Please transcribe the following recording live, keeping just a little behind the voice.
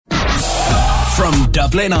From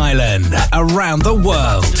Dublin, Ireland, around the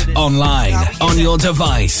world, online, on your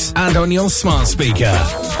device, and on your smart speaker.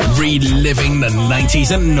 Reliving the 90s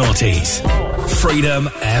and noughties. Freedom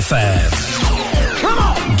FM.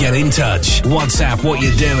 Get in touch. WhatsApp what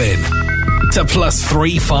you're doing to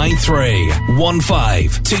 +353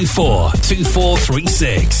 1524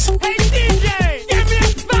 2436. Hey DJ, give me a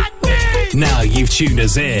spot, please. Now you've tuned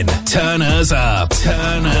us in. Turn us up.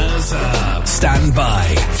 Turn us up. Stand by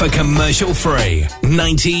for commercial free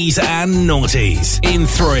 90s and noughties in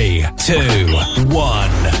 3, 2,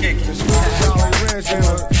 1.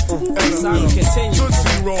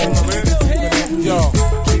 Yo.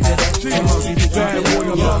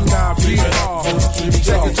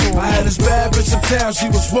 I had this bad bitch in town, she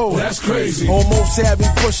was swole. That's crazy. Almost had me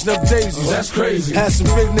pushing up daisies. That's crazy. Had some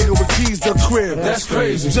big nigga with keys to the crib. That's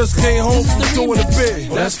crazy. Just came home from doing a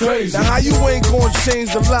bid. That's crazy. Now how you ain't gonna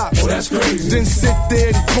change the lock? That's crazy. Then sit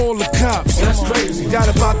there and call the cops. That's crazy.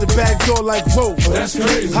 Got about the back door like whoa. That's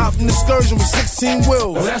crazy. Hopped in the excursion with 16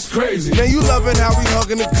 wheels. That's crazy. Man, you loving how we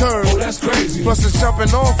hugging the curb. That's crazy. Plus it's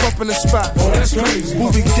jumping off up in the spot. That's crazy.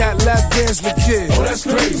 Movie cat lap dancing the kid. That's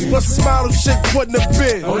crazy. Plus a smile chick putting a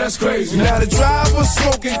bid. That's crazy. Now the driver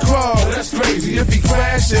smoking crawl. That's crazy. If he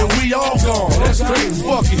crashing, we all gone. That's crazy.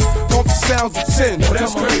 Fuck it, pump the sounds to 10.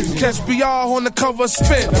 That's crazy. Catch BR on the cover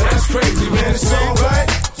spin. That's crazy, man. It's alright.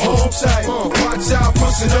 Hold tight. Watch out,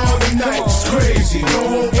 push it all the night. It's crazy. Don't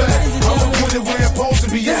hold back. I'ma put it where it's supposed to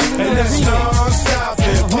be at. And that's non-stop.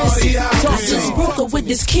 Party out. Just broke up with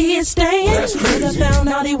this kid staying. That's crazy. I found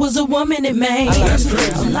out he was a woman it made. That's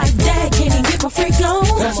crazy. I'm like, Dad, can't he get my freak on?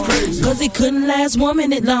 That's crazy. Cause he couldn't last 1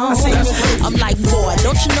 minute long. I'm like, boy,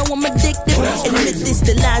 don't you know I'm addicted? Admit this,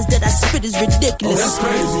 the lies that I spit is ridiculous. That's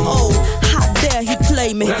crazy. Oh, how dare he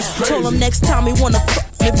play me? Told him next time he wanna fuck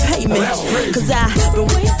me, pay me. Cause I've been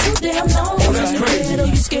waiting too damn long. That's crazy. Oh,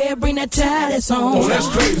 you scared, bring that tie that's on. That's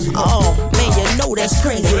crazy. Oh, man, you know that's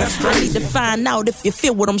crazy. I need to find out if you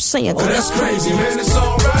feel what I'm saying. That's crazy, man. It's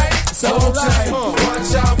alright. It's alright.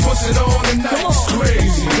 Watch out, push it on the night. It's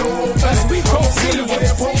crazy. Don't hold back.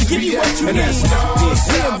 Give you what you need.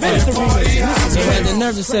 They had the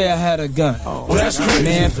nerve to say I had a gun. That's crazy.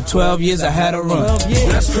 Man, for 12 years I had a run.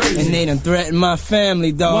 That's crazy. And they done threatened my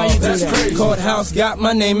family, dog. Why you do that? Crazy. Courthouse got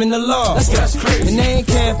my name in the law. That's crazy. And they ain't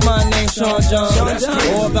care if my name's Sean John.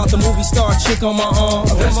 Or about the movie star chick on my arm.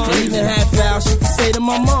 They even had foul shit to say to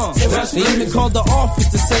my mom. They even called the office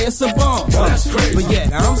to say it's a bomb. That's crazy. But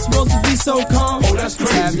yet, I'm supposed to be so calm. That's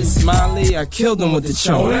crazy. Tavis Smiley, I killed them with the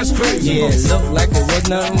chunk. That's crazy. Yeah, it looked like there was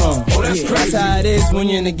nothing wrong. That's crazy. That's how it is when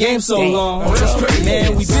you're in the game so long. That's crazy.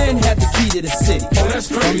 Man, we been had the key to the city. That's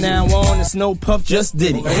crazy. From now on, it's no Puff, just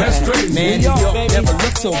Diddy. That's crazy. Man, New York never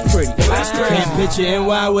looked so pretty. Can't picture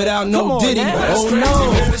NY without no Diddy. That's Oh crazy,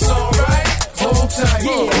 no. man. It's alright. Hold tight.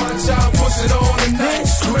 Watch out, push it on the night.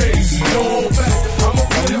 It's crazy. Don't hold back. I'ma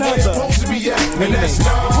put it where it's supposed to be at. And that's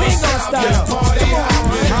non-stop. Party out.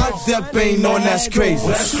 Hot Dep ain't on, that's crazy.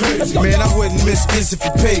 That's crazy. Man, I wouldn't miss this if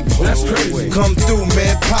you paid me. That's crazy. Come through,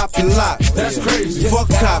 man, pop and lock. That's crazy. Fuck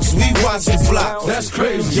cops, we watching block. That's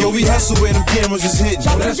crazy. Yo, we hustle where them cameras is hitting.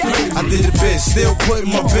 That's crazy. I did a bit, still putting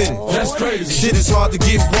my bid in. That's crazy. Shit is hard to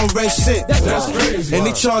get one red shit. That's crazy. And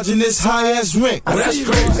they charging this high ass rent. That's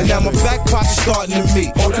crazy. And now my back pocket starting to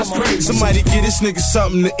meet. That's crazy. Somebody get this nigga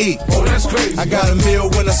something to eat. That's crazy. I got a meal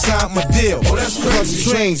when I signed my deal. That's crazy. Plus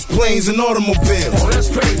trains, planes, and automobiles. That's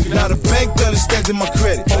crazy. Now the bank done extended my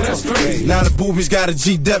credit. That's crazy. Now the boobies got a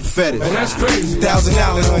G-Dep fetish. That's crazy.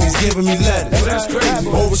 $1,000 when he's giving me letters. That's crazy.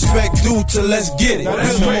 All respect due to let's get it.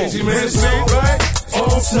 That's crazy, man. It's alright.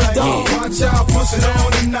 Hold tight. Watch out, push it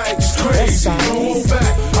on the night. It's crazy. Don't hold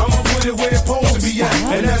back. I'ma put it where it's supposed to be at.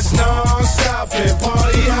 And that's non-stop and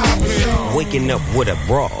party hopping. Waking up with a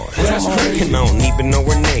broad. That's crazy. And I don't even know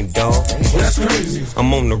her name, dog. That's crazy.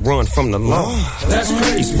 I'm on the run from the law. That's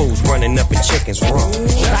crazy. These fools running up in chickens raw.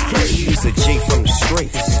 That's crazy. He's a G from the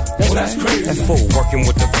streets. That's crazy. That fool working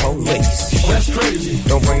with the police. That's crazy.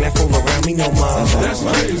 Don't bring that fool around me no more. That's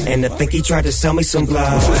crazy. And I think he tried to sell me some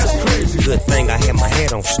blood. That's crazy. Good thing I had my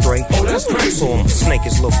head on straight. That's crazy. So I'm snake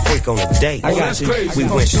his little freak on a date. That's crazy. We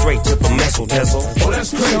went straight to the Messel Dazzle.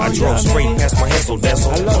 That's crazy. I drove straight past my Hessel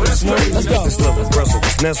Dazzle. That's crazy. This little Brussels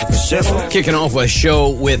was Nessel for Shizzle. Kicking off a show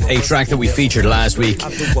with a track that we featured last week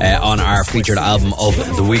on our featured album of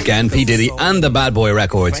the weekend, P. Diddy and the Bad Boy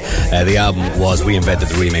Records. The album was We Invented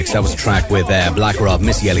the Remix. That was a track with Black Rob,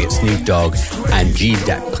 Missy Elliott, Snoop Dogg and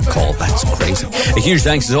G-Dep called That's Crazy. A huge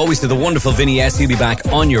thanks as always to the wonderful Vinny S. He'll be back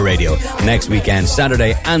on your radio next weekend,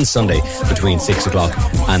 Saturday and Sunday between 6 o'clock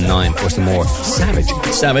and 9 for some more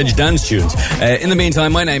Savage dance tunes. In the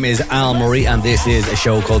meantime, my name is Al Murray, and this is a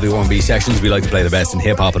show called the R&B Sessions. We like to play the best in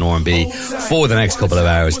hip-hop and R&B for the next couple of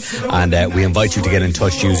hours, and we invite you to get in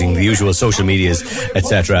touch using the usual social medias,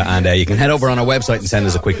 etc. And you can head over on our website and send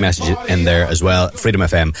us a quick message in there as well,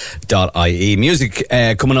 freedomfm.ie. Music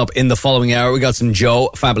coming up in the following hour. We got some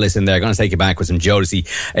Joe Fabulous in there. Going to take you back with some Jodeci,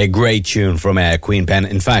 a great tune from Queen Pen.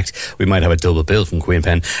 In fact, we might have a double bill from Queen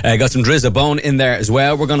Pen. Got some Drizza Bone in there as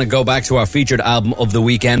well. We're going to go back to our featured album of the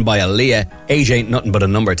weekend by Aaliyah, Age Ain't Nothing But a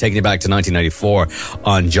Number, taking you back to 1994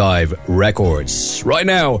 on Jive Records. Right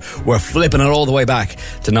now, we're flipping it all the way back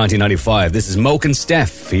to 1995. This is Moke and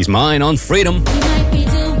Steph. He's mine on Freedom. He might be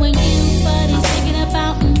doing you, but he's thinking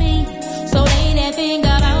about me. So lay that finger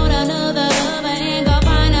out another lover and go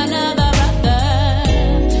find another brother.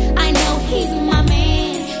 I know he's my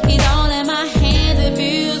man. He's all in my hands. It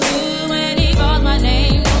feels good when he calls my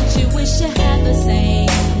name. Don't you wish you had the same?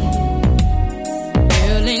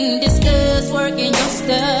 Girl in disgust, working your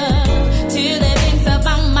stuff till it thinks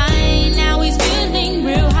about mine. Now he's feeling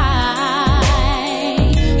real high.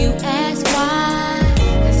 You ask why?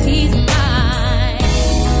 'Cause he's mine.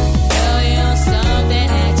 Tell you something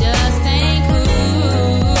that just ain't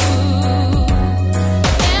cool.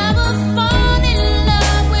 Never fall in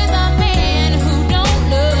love with a man who don't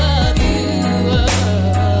love you.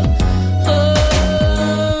 Oh,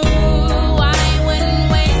 I wouldn't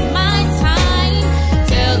waste my time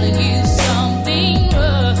telling you something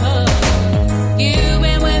wrong. You've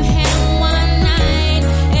been with him one night,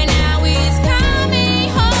 and now he's coming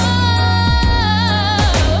home.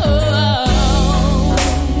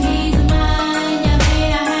 He's mine. You may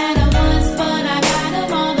have had him once, but I got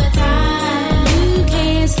him all the time. You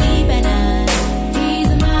can't sleep at night. He's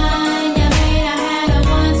mine. You may have had him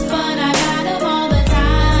once, but I got him all the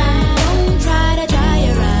time. Don't try to dry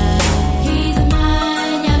your eyes. He's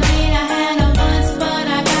mine. You may have had him once, but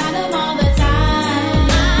I got him all the time.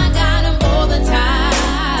 I got him all the time.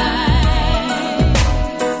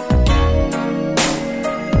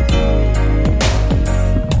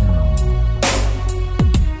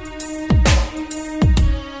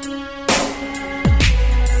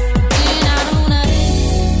 Been out on a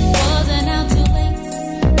date, wasn't out too late.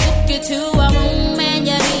 Took you to a room and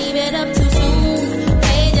you gave it up too soon.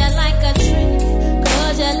 Played you like a trick,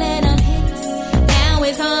 'cause you let him hit. Now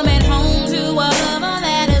we're coming home to a lover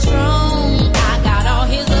that is strong. I got all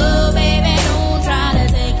his love, baby, don't try to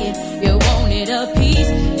take it. You wanted a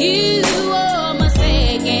piece, you are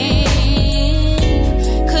mistaken.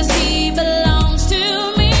 'Cause he belongs to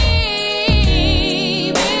me,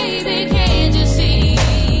 baby, can't you see?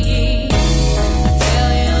 I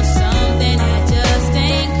tell you something that just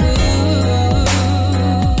ain't cool.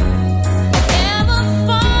 Never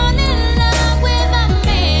fall in love with a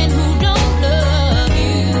man who don't love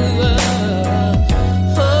you.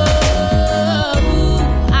 Oh,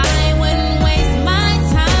 I wouldn't waste my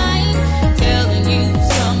time telling you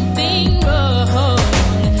something wrong.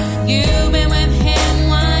 You've been with him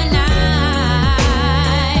one night,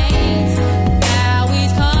 now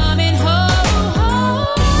he's coming home.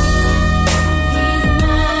 He's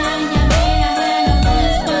mine. You may have had him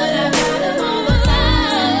once, but I got him all the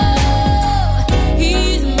time.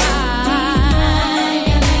 He's mine.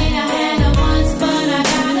 You may have had him once, but I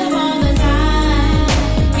got him all the time.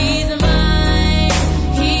 He's mine.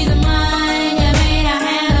 He's mine. You may have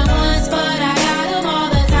had him once, but I got him all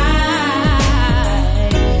the time.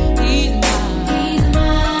 He's mine. He's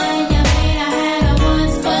mine. You may have had him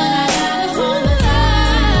once, but I got him all the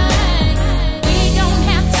time. We don't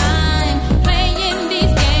have time playing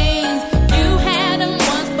these games. You had him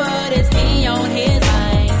once, but it's me on his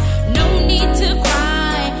mind. No need to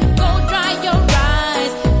cry, go dry your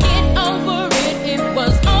eyes. Get over it, it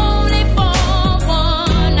was only for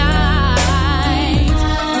one night.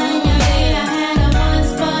 You may have had him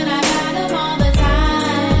once, but I got him all the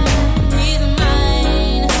time. He's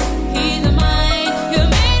mine, he's mine. You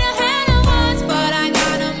may have had him once, but I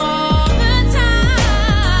got him all the time.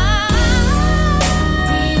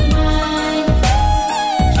 He's mine.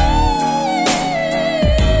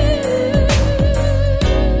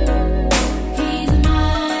 He's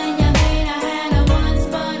mine. You may have had him once,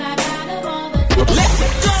 but I got him all the time.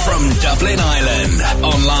 From Dublin Island,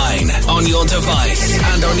 online, on your device,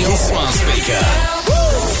 and on your smart speaker.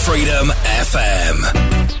 Freedom FM.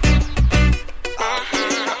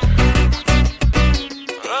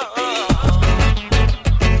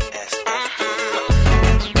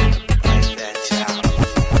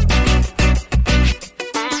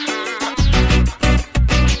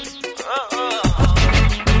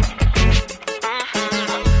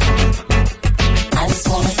 I just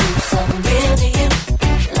wanna do something real to you,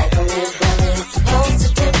 like a real girl is supposed to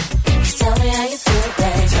do.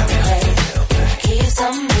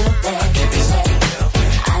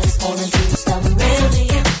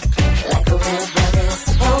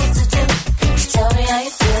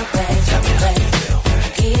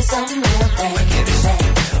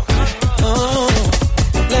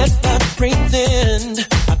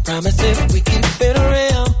 Promise if we keep it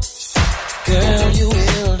real, girl, you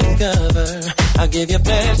will discover I'll give you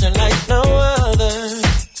pleasure like no other.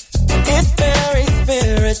 It's very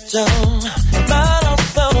spiritual, but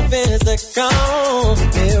also physical.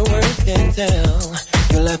 Mere words can't tell.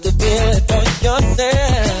 You'll have to feel it for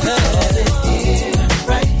yourself.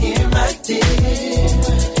 Right here, my dear.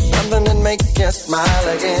 Something that makes you smile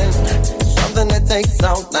again. Something that takes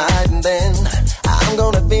all night, and then I'm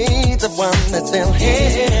gonna be the one that's still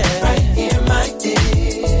here. Right here, my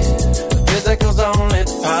dear. Physical's only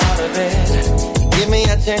part of it. Give me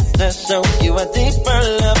a chance to show you a deeper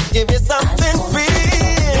love. Give you something real.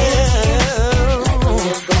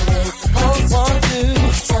 Want to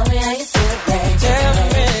tell me how you feel, baby. Tell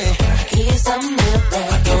me. Give you something real, baby.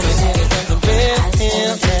 I don't need something real. I just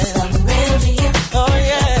want to give something real to you. Oh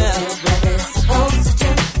yeah. What it's supposed to do.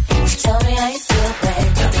 Tell me how you feel,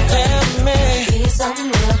 baby. Tell me. Give you something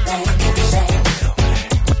real, baby.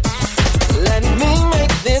 Let me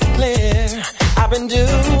make this clear. I've been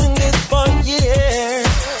doing this for years.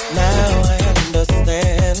 Now I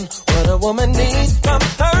understand what a woman needs from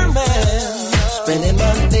her man. Spending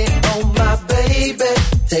money on my baby.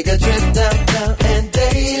 Take a trip downtown and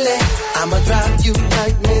daily. I'ma drive you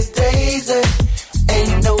like Miss Daisy.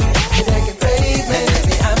 Ain't no that can fade me.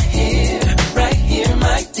 Baby, I'm here, right here,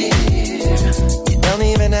 my dear. You don't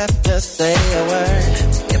even have to say a word.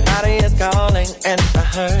 Your body is calling and I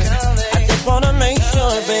heard. I just wanna make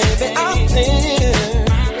sure, baby, I'm here.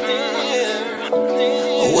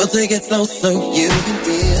 We'll take it slow so you can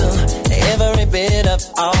feel every bit of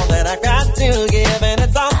all that I got to give, and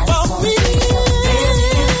it's all for me.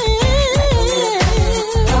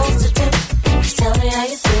 Tell me how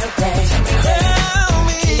you feel, baby. Tell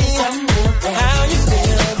me how you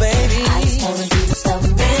feel, baby. I just wanna do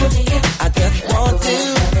something real to you. I just want to.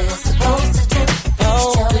 What it's supposed to do.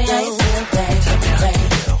 Oh, tell me how you feel, baby.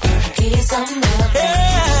 Give you something real, baby.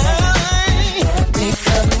 Let me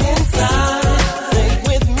come inside. Stay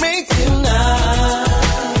with me tonight.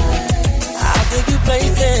 I'll take you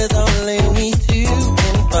places only we two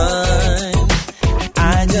can find. I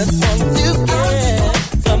just want to get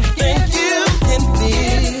something you can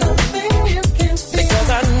feel. Because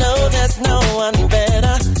I know there's no one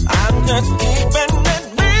better. I'm just keeping it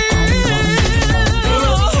real.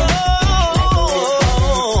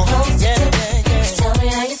 Yeah, yeah, yeah. Tell me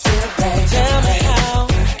how you feel, baby. Tell me how.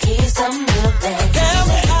 Give you something real, baby. Tell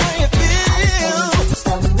me how you feel. I just want to do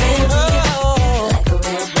something real, like a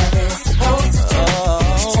real brother is supposed to do.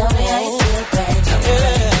 Tell me how you feel, baby.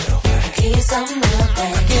 Give you something real,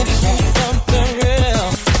 baby. Give you something real,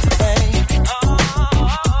 baby.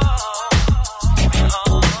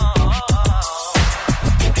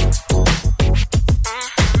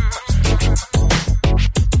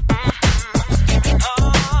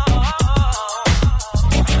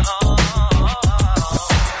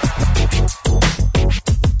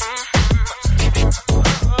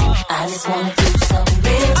 I just wanna do something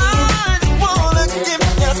real. I just wanna give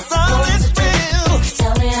you something real.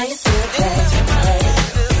 Tell me how you feel, baby.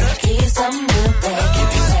 Give you something real, baby.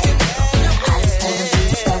 I just wanna do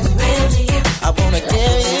something real to you. I wanna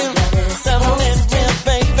give you something real,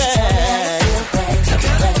 baby.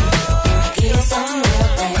 Give you something real,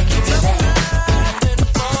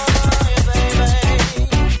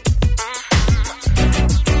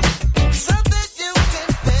 baby. Something you can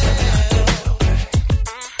feel.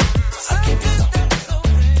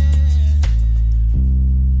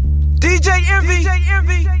 DJ Envy.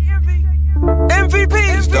 MVP.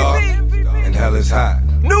 It's dark and hell is hot.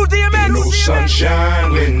 New DMX. No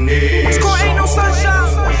sunshine when It's there's called Ain't No Sunshine.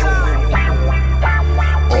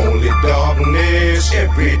 only darkness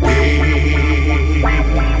every day.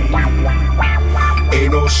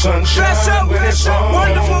 Ain't no Dress sunshine up, when it's on.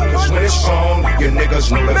 wonderful, 'Cause when it's on, your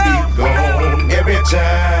niggas know the beat gone every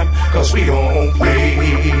time. 'Cause we don't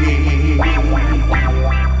play.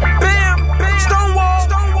 Bam, Stonewall.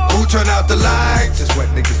 Who turn out the lights is what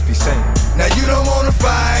niggas be saying. Now you don't wanna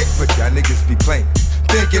fight, but y'all niggas be playing.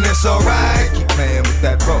 Thinking it's alright, keep playing with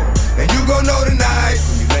that bow. And you gon' know tonight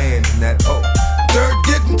when you land in that hole. Dirt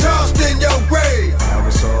getting tossed in your grave. Now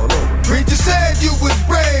it's all over. Preacher said you was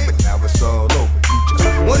brave, but now it's all over. You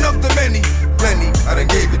just one of the many, plenty I done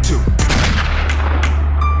gave it to.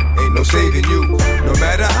 Ain't no saving you. No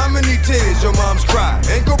matter how many tears your mom's cry,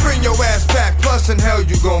 ain't gon' bring your ass back. Plus in hell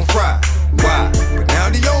you gon' fry. Why? But now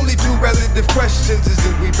the only two relative questions is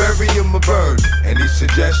if we bury him or burn. Any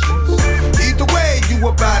suggestions? Either way, you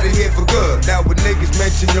up out of here for good. Now when niggas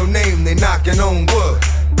mention your name, they knocking on wood.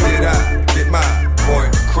 Did I get my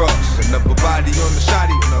point across? Another body on the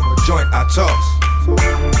shotty, another joint I toss.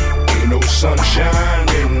 Ain't no sunshine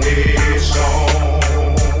when it's on.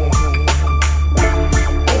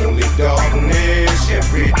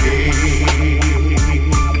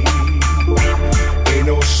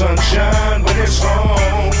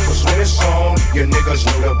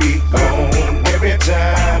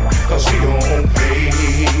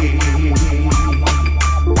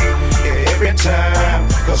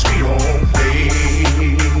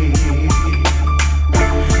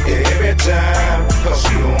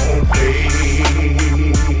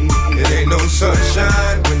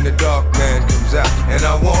 comes out. And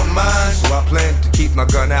I want mine, so I plan to keep my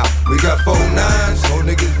gun out. We got 4 9s, so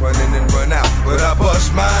niggas running and run out. But I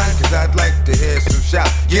bust mine, cause I'd like to hear some shout.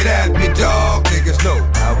 Get at me, dog, niggas know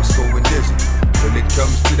I was going dizzy. When it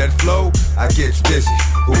comes to that flow, I get dizzy.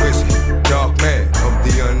 Who is it? Dark man of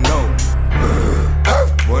the unknown.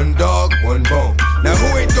 One dog, one bone. Now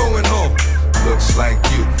who ain't going home? Looks like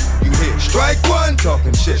you. You hit strike 1,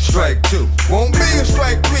 talking shit, strike 2. Won't be a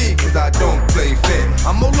strike 3, cause I don't play fair.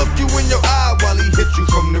 I'ma look you in your eye while he hit you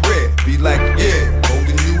from the rear. Be like, yeah,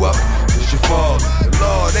 holding you up, cause you fall. The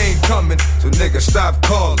Lord ain't coming, so nigga stop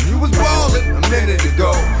calling. You was ballin' a minute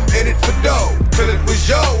ago, in it for dough. Till it was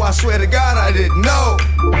yo, I swear to God I didn't know.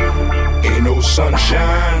 Ain't no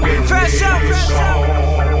sunshine when Fresh out, it's fresh out.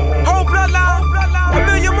 on. Whole bloodline, a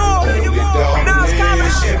million more. Now it's coming.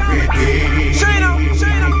 Every day. Shayna,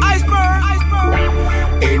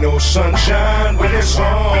 iceberg. Ain't no sunshine when it's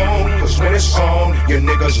on. Cause when it's on, your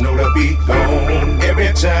niggas know the beat gone.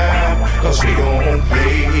 Every time, cause we gon'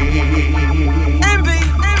 play. Envy.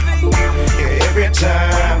 Yeah, every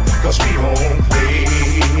time, cause we gon' play.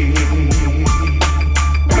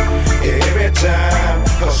 Yeah, every time,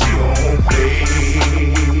 cause we gon' play.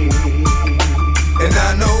 And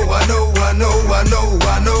I know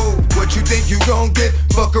what you think you gon' get.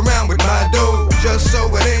 Fuck around with my dough. Just so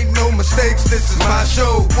it ain't no mistakes, this is my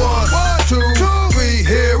show. 1, 2, 3,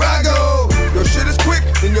 here I go. Your shit is quick,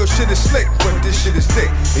 then your shit is slick, but this shit is thick.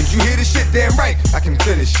 If you hear this shit, damn right, I can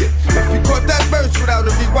finish it. If you caught that verse without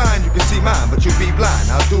a rewind, you can see mine, but you'll be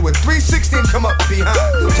blind. I'll do a 360 and come up behind.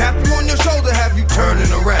 Tap you on your shoulder, have you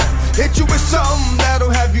turning around. Hit you with something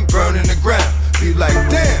that'll have you burning the ground. Be like,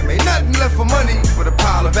 damn, ain't nothing left for money but a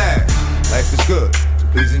pile of ass. Life is good, so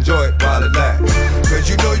please enjoy it while it lasts. Cause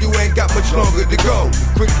you know you ain't got much longer to go.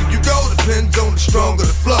 The quicker you go, depends on the stronger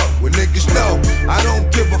the flow. When niggas know, I don't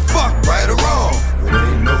give a fuck, right or wrong. But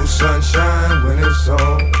ain't no sunshine when it's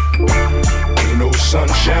on. Ain't no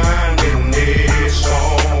sunshine when it's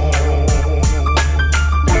on.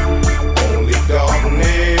 Only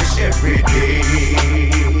darkness every day.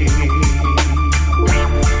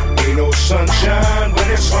 Ain't no sunshine when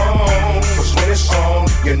it's on. Cause when it's on,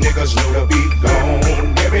 your niggas know the beat gone.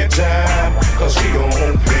 Every time, cause we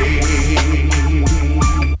gon' play.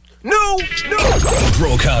 No.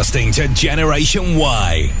 Broadcasting to Generation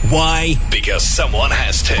Y. Why? Because someone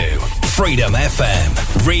has to. Freedom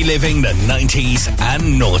FM. Reliving the 90s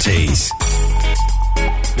and noughties.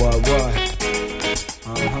 What?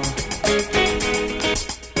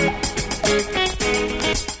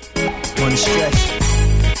 One stretch.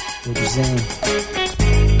 Represent.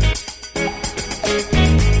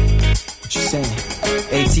 What you saying?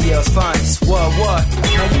 ATL's finest, what?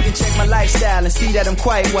 Now you can check my lifestyle and see that I'm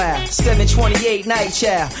quite wild. 728 night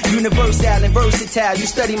child, universal and versatile. You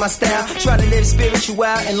study my style, try to live spiritual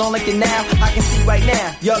and long like the now. I can see right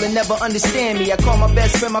now, y'all will never understand me. I call my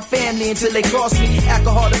best friend my family until they cross me.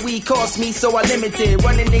 Alcohol and weed cost me, so I limited.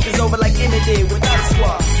 Running niggas over like Emmett did without a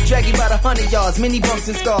squad. Drag you about 100 yards, many bumps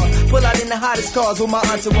and scars. Pull out in the hottest cars with my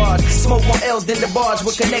entourage. Smoke more L's than the barge,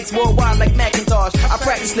 what connects worldwide like Macintosh. I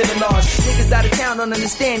practice living large. Niggas out of town don't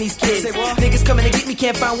understand these kids. Niggas coming to get me,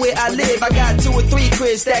 can't find where I live. I got 2 or 3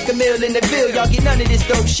 cribs, stack a mill in the bill. Y'all get none of this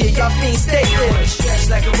dope shit, y'all fiends stay ill. Stretch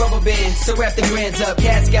like a rubber band, so wrap the grands up.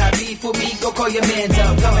 Cats got beef with me, go call your mans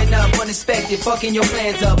up. Coming up unexpected, fucking your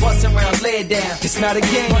plans up. Bustin' rounds, lay it down, it's not a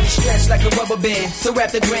game. Stretch like a rubber band, so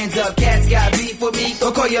wrap the grands up. Cats got beef with me,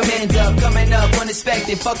 go call your mans up. Coming up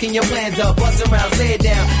unexpected, fucking your plans up. Bustin' rounds, lay it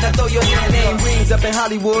down, now throw your hands up. Name rings up in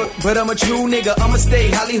Hollywood, but I'm a true nigga, I'ma stay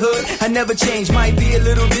Hollywood. I never change, might be a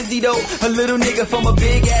little busy though. A little nigga from a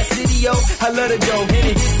big ass city, yo. I love to go, and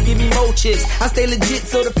it hits give me more chips. I stay legit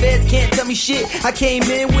so the feds can't tell me shit. I came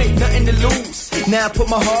in with nothing to lose. Now I put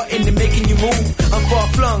my heart into making you move. I'm far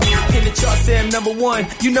flung in the charts, say I'm number 1.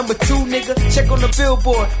 You number 2, nigga. Check on the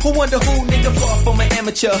billboard. Who wonder who, nigga? Far from an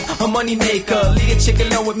amateur, a money maker. Leave a chick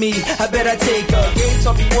alone with me. I bet I take her. Game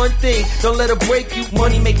taught me one thing, don't let her break you.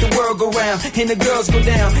 Money make the world go round, and the girls go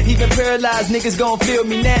down. Even paralyzed niggas gon' feel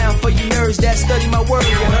me now. For you nerds that study my word,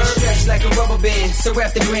 you heard? Stretch like a rubber band, so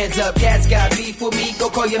wrap the grands up. Cats got beef with me, go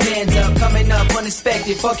call your mans up. Coming up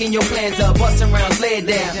unexpected, fucking your plans up. Bustin' rounds, lay it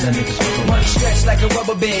down. Money stretch like a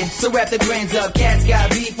rubber band, so wrap the grands up. Cats got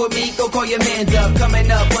beef with me, go call your mans up.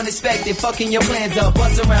 Coming up unexpected, fucking your plans up.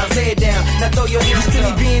 Bustin' rounds, lay it down. Now throw your hands up. You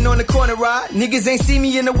still being on the corner ride. Niggas ain't see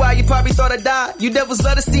me in a while, you probably thought I died. You devils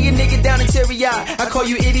love to see a nigga down in Terry I call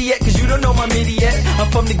you idiot, cause you don't know my midi yet. I'm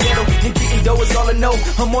from the ghetto and getting though it's all I know.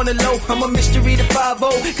 I'm on the low, I'm a mystery to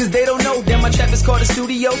 5-0. Cause they don't know that my trap is called a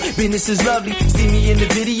studio. Business is lovely, see me in the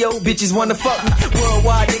video. Bitches wanna fuck me,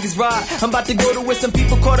 worldwide niggas ride. I'm about to go to where some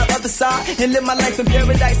people call the other side and live my life in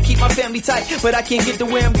paradise, keep my family tight. But I can't get to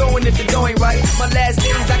where I'm going if the dough ain't right. My last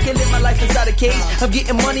days, I can't live my life inside a cage. I'm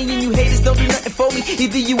getting money and you haters don't do nothing for me.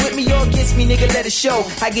 Either you with me or against me, nigga, let it show.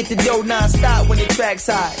 I get the dough non-stop when the track's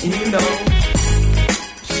high, and you know.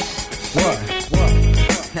 What?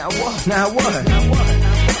 Now what? I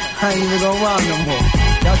ain't even gonna rhyme no more.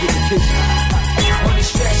 Y'all get the picture. On the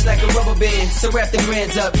stretch like a rubber band, so wrap the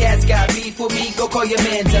grands up. Cats got beef with me, go call your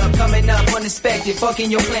mans up. Coming up unexpected,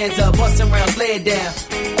 fucking your plans up. Bustin' rounds, lay it down.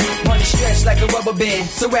 Money stretch like a rubber band,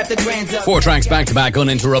 so wrap the grands up. 4 tracks back to back,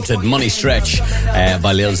 uninterrupted. Money Stretch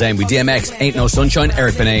by Lil Zane with DMX, Ain't No Sunshine,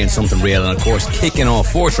 Eric Benet and Something Real, and of course kicking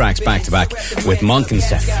off 4 tracks back to back with Monk and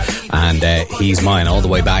Steph and He's Mine, all the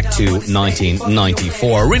way back to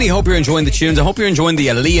 1994. I really hope you're enjoying the tunes. I hope you're enjoying the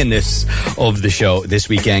Aaliyah-ness of the show this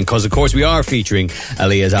weekend, because of course we are featuring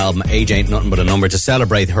Aaliyah's album Age Ain't Nothing But a Number to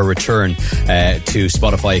celebrate her return to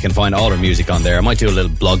Spotify. You can find all her music on there. I might do a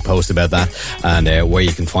little blog post about that and where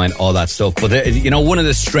you can find all that stuff. But one of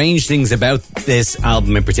the strange things about this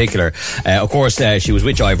album in particular, of course she was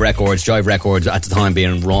with Jive Records at the time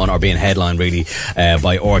being run or being headlined really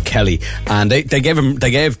by R. Kelly, and they gave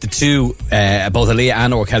the two both Aaliyah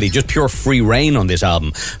and R. Kelly just pure free reign on this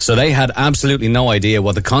album, so they had absolutely no idea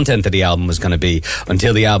what the content of the album was going to be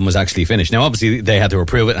until the album was actually finished. Now obviously they had to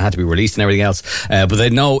approve it and had to be released and everything else, but they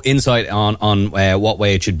had no insight on what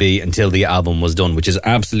way it should be until the album was done, which is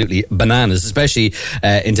absolutely bananas, especially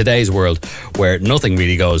in today's world where nothing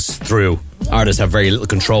really goes through. Artists have very little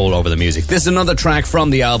control over the music. This is another track from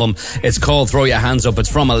the album. It's called Throw Your Hands Up. It's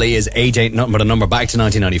from Aaliyah's Age Ain't Nothing But a Number, back to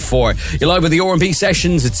 1994. You're live with the R&B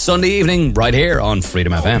Sessions. It's Sunday evening right here on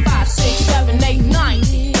Freedom FM. 5, 6, 7, 8, 9.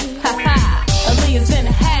 Aaliyah's in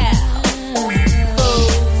the house.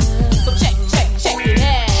 So check it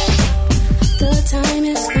out. The time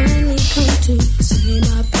has finally come to say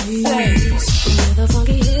my piece. Where the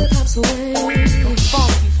funky hip hop's away.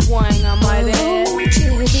 Funky swing on my bed.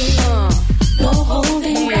 No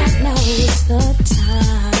holding back, now is the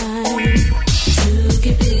time to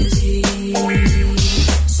get busy.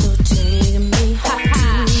 So take me to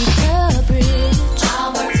the bridge.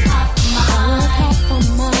 I work hard for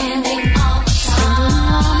mine, spending all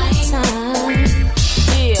my time.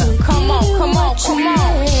 Yeah, come on. If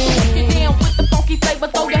you're down with the funky flavor,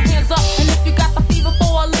 throw your hands up. And if you got the fever for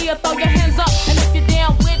Aaliyah, throw your hands up. And if you're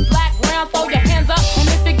down with black round, throw your hands up. And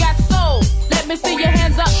if you got soul, let me see your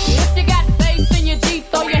hands up. If you got in your Jeep,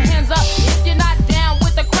 throw your hands up. If you're not down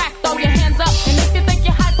with the crack, throw your hands up. And if you think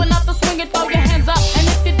you're hype enough to swing it, throw your hands up. And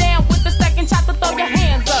if you're down with the second chapter, throw your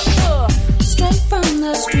hands up. Straight from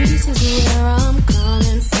the streets is where I'm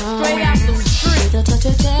coming from. Straight out the street. With a touch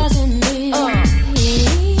of jazz in me. Yeah.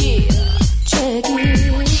 Check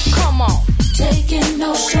it. Come on. Taking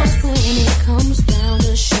no shorts when it comes down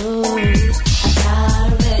to shows. I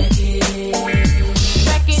got a record.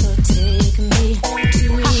 So take me to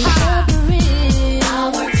the bridge. I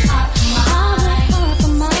work hard for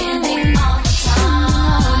mine, spending all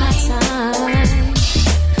my time.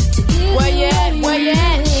 Where you at?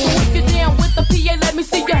 So if you're down with the PA, let me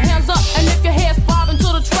see your hands up. And if your hair's bobbing to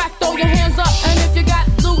the track, throw your hands up. And if you got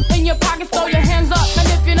loot in your pockets, throw your hands up. And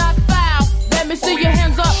if you're not foul, let me see your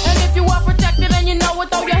hands up. And if you are protected and you know it,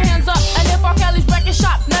 throw your hands up. And if R. Kelly's record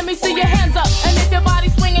shop, let me see your hands up. And if your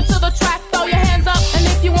body's swinging to the track, throw your hands up. And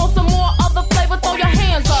if you want some more other flavor, throw your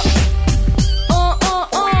hands up.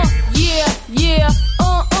 Yeah.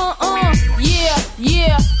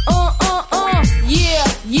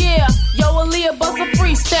 Yeah. Yo, Aaliyah, bust a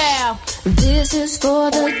freestyle. This is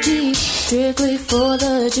for the Jeeps, strictly for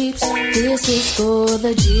the Jeeps. This is for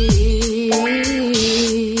the Jeeps.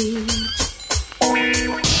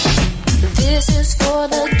 This is for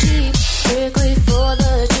the Jeeps, strictly for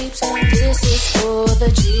the Jeeps. This is for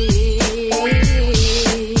the Jeeps.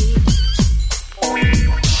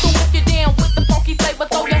 So if you're down with the funky flavor,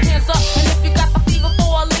 throw your hands up. And if you got the fever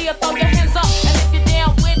for Aaliyah, throw your hands up. And if you're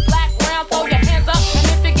down with black round, throw your hands up. And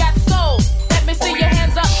if you got soul, let me see your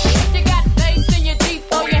hands up. If you got bass in your Jeep,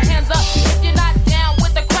 throw your hands up. If you're not down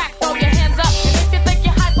with the crack, throw your hands up. And if you think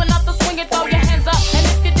you're hype enough to swing it, throw your hands up. And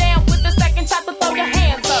if you're down with the second chapter, throw your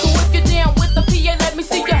hands up. So if you're down with the PA, let me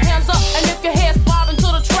see your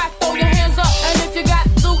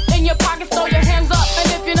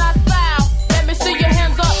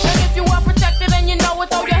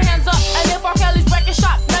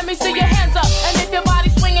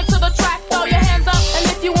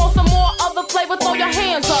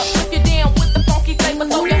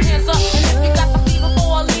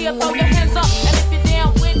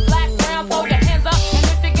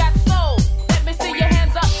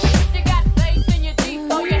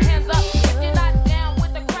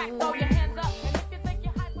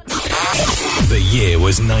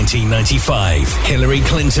 1995, Hillary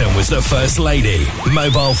Clinton was the First Lady.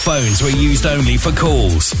 Mobile phones were used only for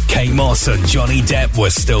calls. Kate Moss and Johnny Depp were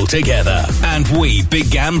still together. And we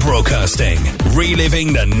began broadcasting,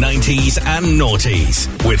 reliving the 90s and noughties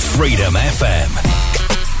with Freedom FM.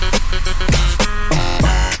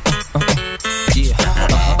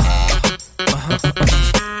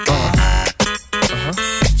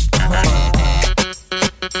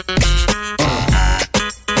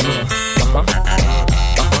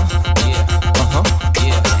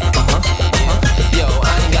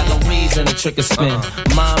 Trick or spin.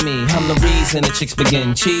 Mommy, I'm the reason the chicks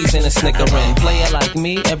begin. Cheese and a snickering. Player like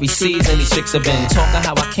me, every season these chicks have been talking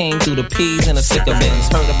how I came through the P's and the sicker bins.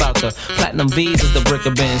 Heard about the platinum V's as the brick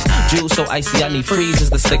of bins. Juice so icy, I need freezes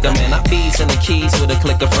to stick them in. I bees in the keys with a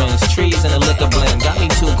click of friends. Trees in a liquor blend. Got me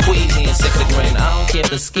too queasy and sick to grin. I don't care if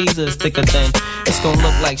the skeezer is thicker than. It's gonna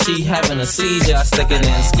look like she having a seizure. I stick it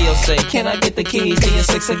in. Skill say, can I get the keys? Being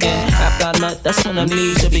 6 again. After I nut, that's when the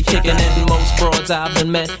knees should be kicking in. Most broads I've been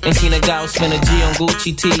met ain't seen a guy spend a G on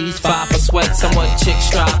Gucci tees, 5 for sweat, somewhat chicks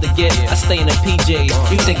strive to get. I stay in the PJs,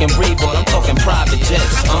 you thinking Breeboard, I'm talking private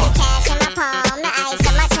jets. Cash in my palm, the ice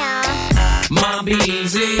on my tongue. Mom, be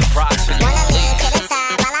easy. Wanna lean to the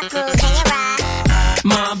side while I cruise and you ride.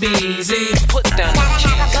 Mom, be easy. Put down the keys.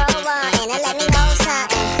 Gotta have a bro on and let me hold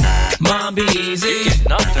something. Mom, be easy. You get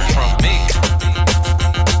nothing from me.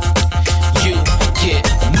 You get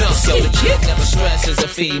nothing. So the kid never stresses a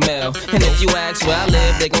female. And if you ask where I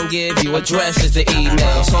live, they gon' give you addresses to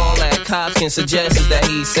emails. All that cops can suggest is that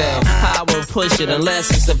he sell. I won't push it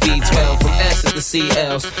unless it's a V12. From S's to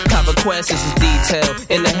CL's. How requests is detail.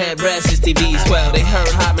 In the headrest is TV's well. They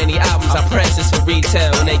heard how many albums I press is for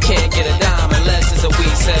retail. And they can't get a dime unless it's a we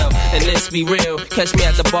sell. And let's be real. Catch me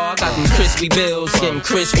at the bar, got them crispy bills. Getting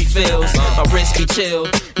crispy feels. My wrist be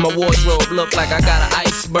chilled. My wardrobe look like I got an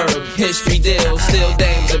iceberg. History deals. Still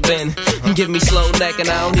dames have been. Give me slow neck and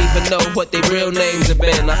I don't even know what their real names have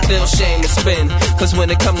been. I feel shame to spin. Cause when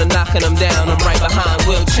it come to knocking them down, I'm right behind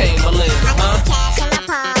Will Chamberlain. I got the cash in my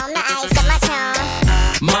palm, the ice on my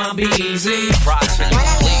tongue. Mom, be easy.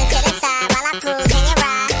 Wanna lean to the side while I cruise and you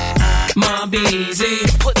ride. Mom, be easy.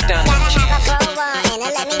 Put down the keys. Gotta have a bro on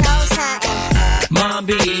and let me hold something. Mom,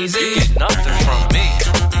 be easy. You get nothing from me.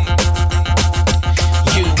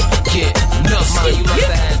 You get nothing. Mom, you must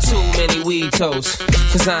have had too many weed toasts.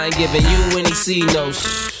 Cause I ain't giving you any C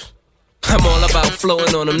notes. I'm all about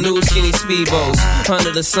flowing on them new skinny speedboats.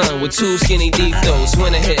 Under the sun with 2 skinny deep throws.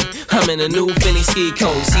 When I hit, I'm in a new Finny ski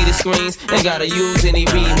coat. See the screens? Ain't gotta use any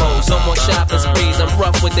remotes. No more shopping sprees, I'm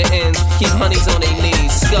rough with the ends. Keep honeys on their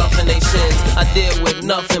knees, scuffing their shins. I deal with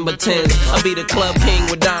nothing but tens. I be the club king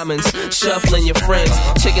with diamonds, shuffling your friends.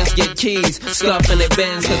 Chickens get keys, scuffing their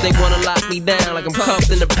bends. Cause they wanna lock me down like I'm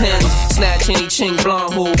cuffed in the pens. Snatch any chink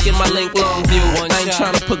blonde who, get my link long view. I ain't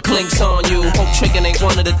tryna put clinks on you. Hope tricking ain't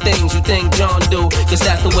one of the things you think John do, cause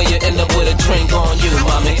that's the way you end up with a drink on you,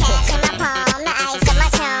 mommy. Cash in my palm, the ice on my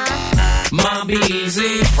tongue. Mom, be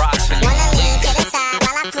easy. Wanna lean to the side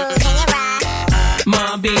while I cruise and you ride.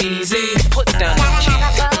 Mom, be easy. Put down the keys. Gotta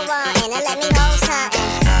have a bro on and let me hold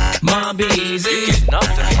something. Mom, be easy. You get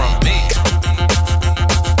nothing from me.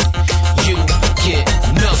 You get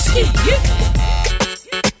nothing.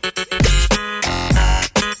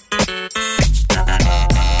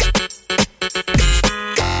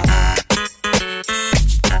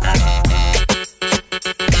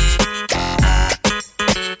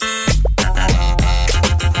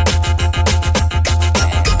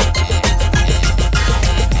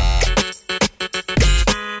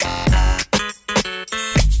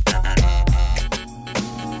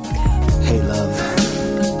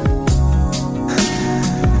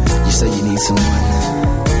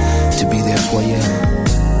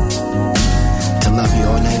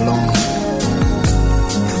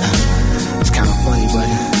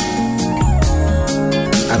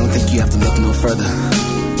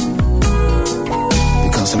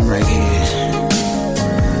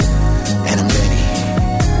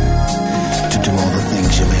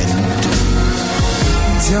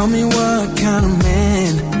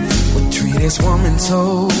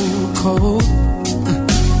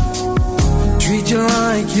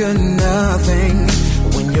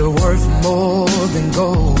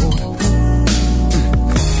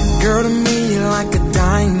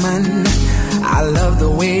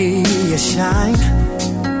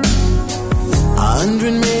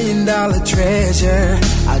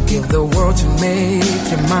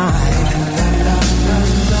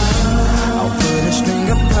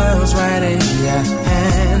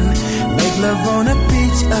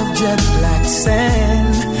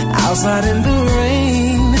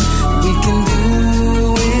 We can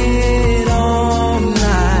do it all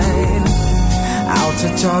night.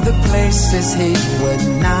 to all the places he would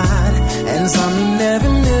not, and some he never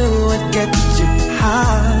knew would get you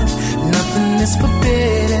hot. Nothing is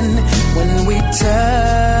forbidden when we touch.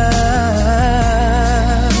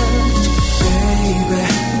 Baby,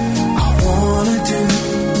 I wanna do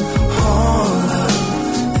all of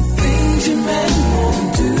the things you men won't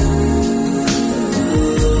do.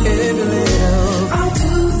 Every little, I'll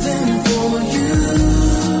do them for you.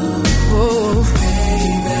 Oh,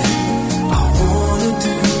 baby, I wanna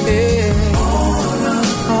do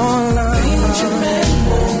all of the things you men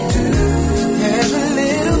won't do. Every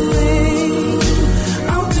little thing,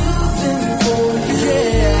 I'll do them for you.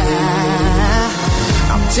 Yeah,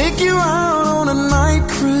 I'll take you out on a night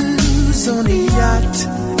cruise on a yacht.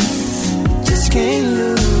 Just can't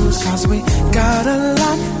lose, 'cause we got a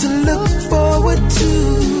lot to look forward to.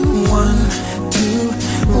 1, 2,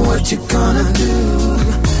 what you gonna do?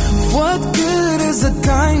 What good is a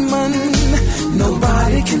diamond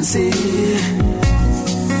nobody can see?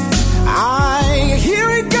 I hear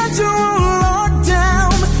it got you on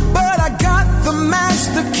lockdown, but I got the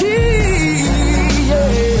master key.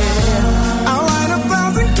 Yeah, I'll light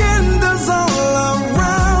 1,000 candles all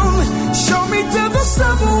around. Show me to the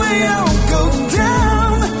subway, I'll go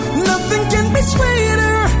down. Nothing can be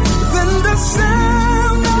sweeter than the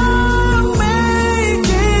sound of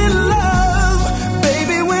making love.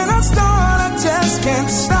 Baby, when I start, I just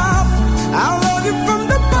can't stop. I'll love you from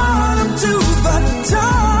the bottom to the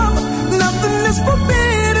top. Nothing is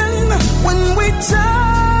forbidden when we touch.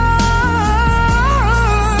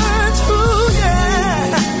 Ooh,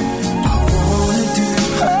 yeah. I wanna do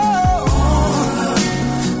all of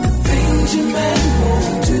the things you men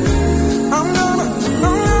won't do. I'm gonna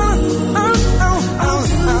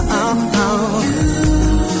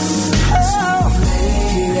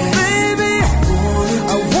baby,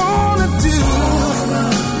 I wanna do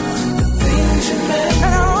the things you men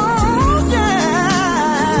won't do.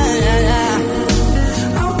 Yeah,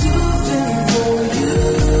 I'll do them for you.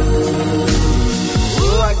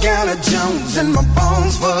 Oh, I got a Jones in my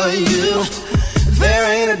bones for you. There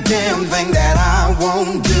ain't a damn thing that I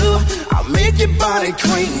won't do. I'll make your body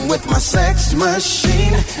cream with my sex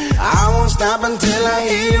machine. I won't stop until I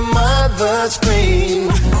hear your mother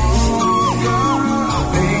scream.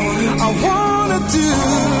 I wanna do,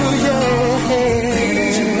 yeah.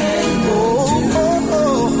 Oh, oh,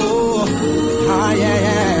 oh, oh. Ah, yeah,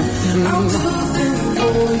 yeah. I'll do them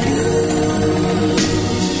for you.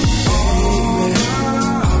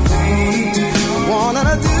 I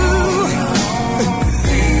wanna do.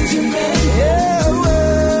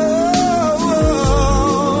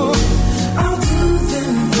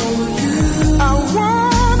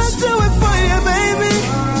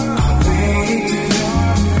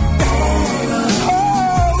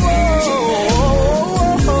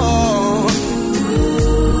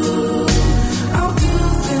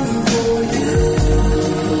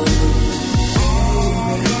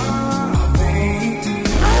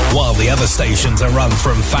 Other stations are run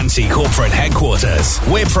from fancy corporate headquarters.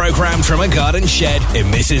 We're programmed from a garden shed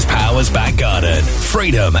in Mrs. Power's back garden.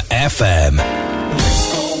 Freedom FM.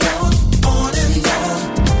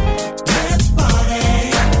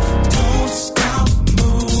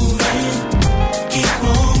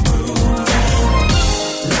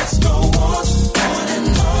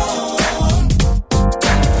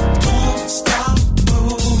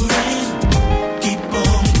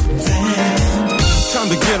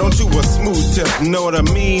 Know what I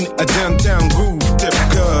mean? A downtown groove tip,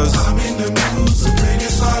 'cause I'm in the mood, so bring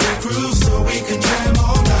it party groove so we can jam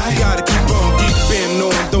all night. Gotta keep on keeping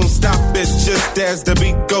on, don't stop it just as the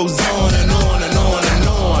beat goes on and on and on and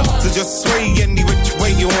on. So just sway any which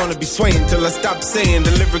way you wanna be swaying till I stop saying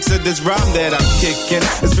the lyrics of this rhyme that I'm kicking.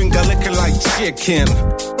 It's finger licking like chicken.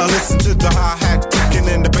 I listen to the hi-hat kicking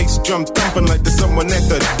and the bass drum thumping like there's someone at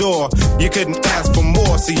the door. You couldn't ask for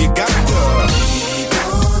more, so you got to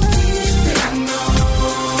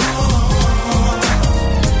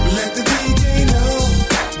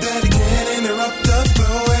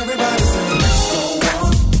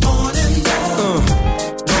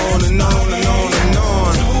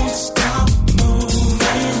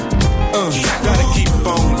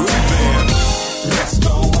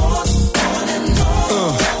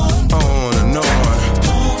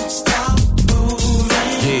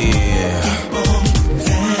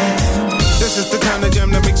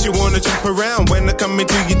around when I come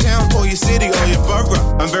into your town or your city or your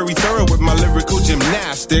borough. I'm very thorough with my lyrical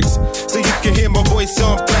gymnastics, so you can hear my voice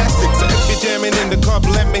on plastic. So if you're jamming in the club,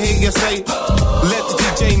 let me hear you say, let the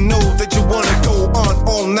DJ know that you wanna go on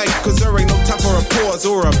all night, 'cause there ain't no time for a pause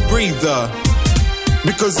or a breather.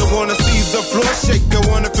 Because I wanna see the floor shake, I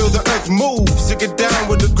wanna feel the earth move. So get down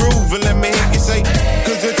with the groove and let me hear you say,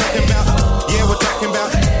 cause we're talking about, yeah, we're talking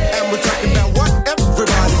about, and we're talking about what?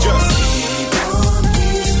 Everybody just keep on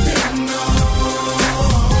keeping on.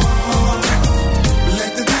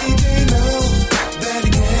 Let the DJ know that he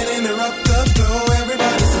can't interrupt the flow.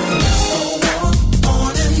 Everybody say, let's go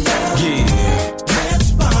on and on. Yeah. Let's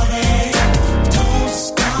party. Don't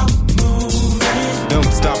stop moving. Don't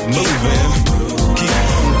stop moving.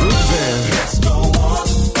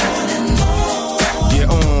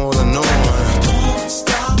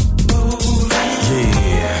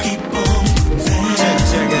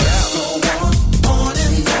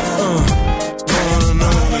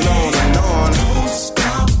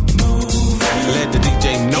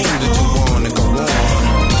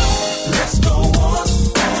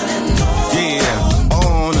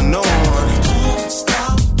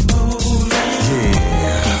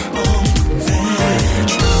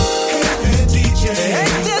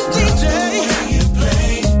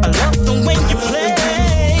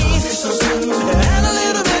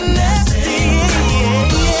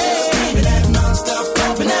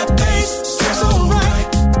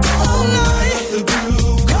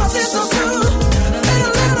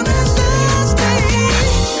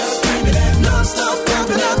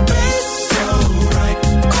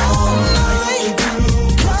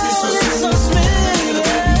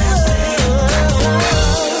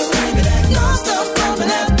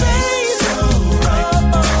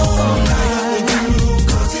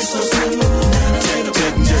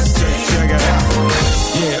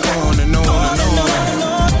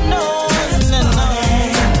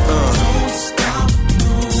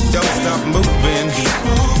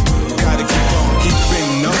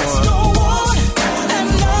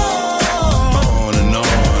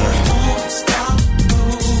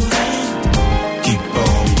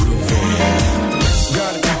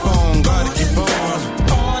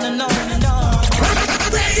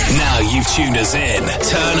 tuned us in.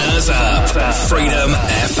 Turn us up. Freedom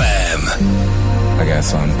FM. I got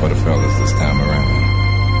something for the fellas this time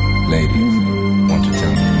around. Ladies, won't you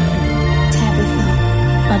tell me your name? Tabitha,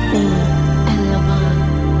 Athena, and Lavon.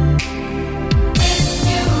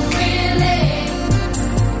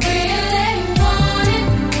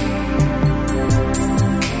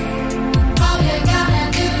 All you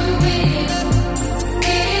gotta do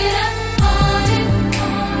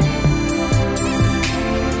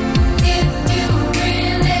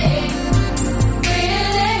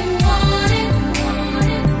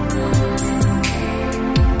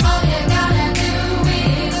is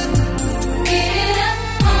get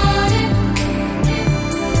up on it.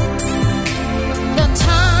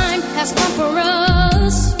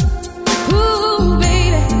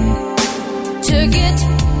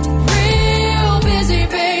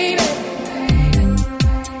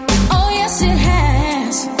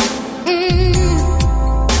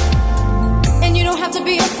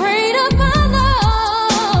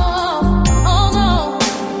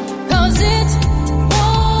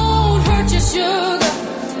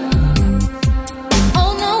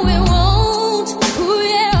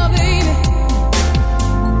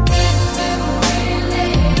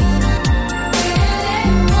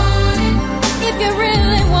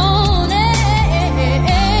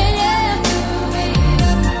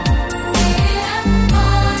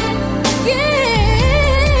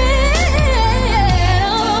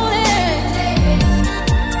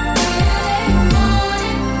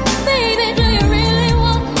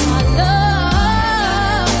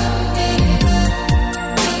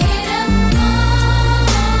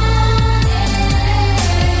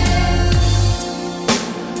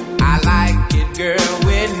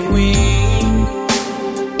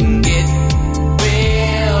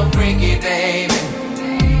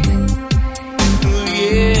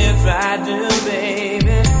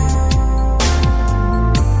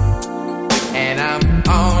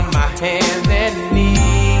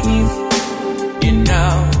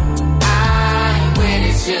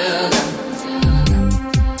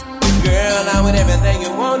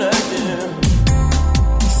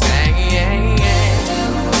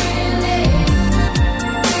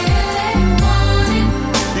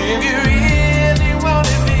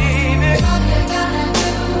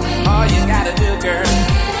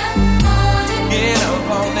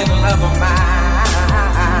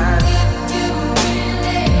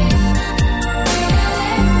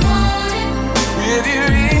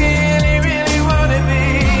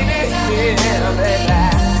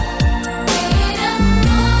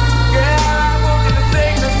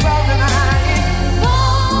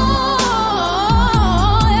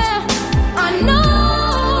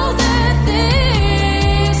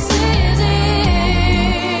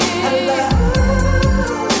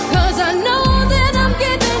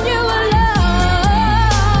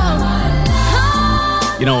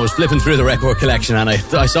 you know, I was flipping through the record collection and I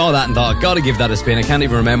saw that and thought, gotta give that a spin. I can't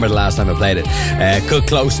even remember the last time I played it. Cut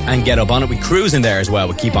Close and Get Up On It. We cruise in there as well.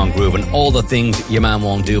 We Keep On Grooving. All the Things Your Man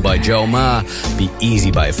Won't Do by Joe Ma. Be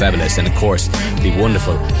Easy by Fabulous. And of course, the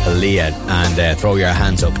wonderful Aaliyah and Throw Your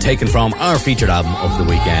Hands Up, taken from our featured album of the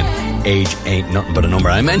weekend, Age Ain't Nothing But a Number.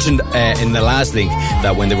 I mentioned in the last link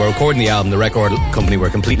that when they were recording the album, the record company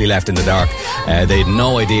were completely left in the dark. They had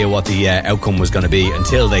no idea what the outcome was going to be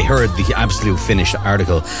until they heard the absolute finished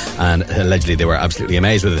article, and allegedly they were absolutely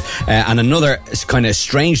amazed with it. And another kind of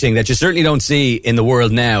strange thing that you certainly don't see in the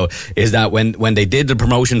world now is that when they did the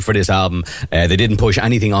promotion for this album, they didn't push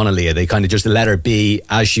anything on Aaliyah. They kind of just let her be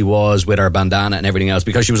as she was with her bandana and everything else,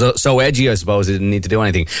 because she was so edgy, I suppose they didn't need to do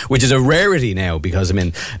anything, which is a rarity now, because I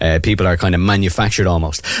mean people are kind of manufactured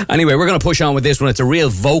almost. Anyway, we're going to push on with this one. It's a real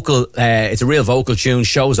vocal tune,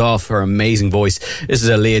 shows off her amazing voice. This is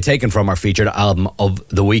Aaliyah, taken from our featured album of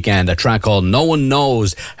the weekend, a track called No One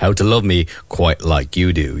Knows How to Love Me Quite Like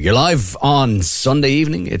You Do. You're live on Sunday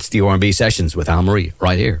evening. It's the R&B Sessions with Al Marie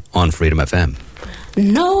right here on Freedom FM.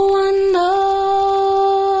 No one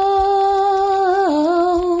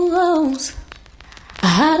knows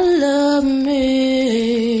how to love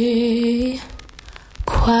me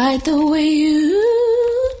quite the way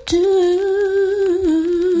you do.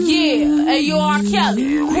 Yeah, hey, you R. Kelly,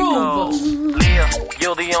 Groover. Leah,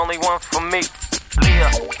 you're the only one for me.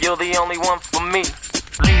 Leah, you're the only one for me.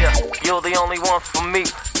 Leah, you're the only one for me.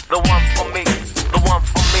 The one for me, the one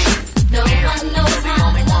for me. No one knows how to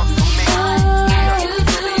love me like you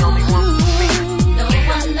do. The only one for me. No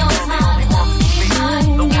one knows how to love me like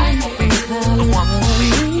you do. The one for me.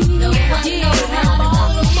 No one knows how to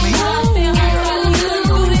love me like you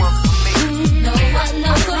do. No one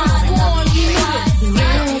knows how to love me like you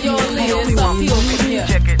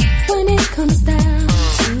do. When it comes down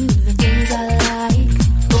to the things I like,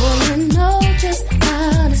 boy, you know just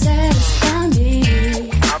how to satisfy me.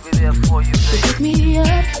 I'll be there for you, baby. You pick me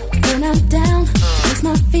up when I'm down, place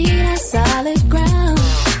my feet on solid ground,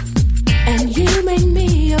 and you make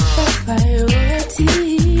me your first priority.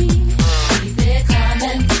 Keep it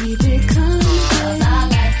coming, cause I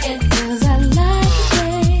like it,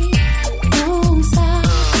 babe. Don't stop,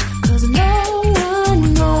 cause no one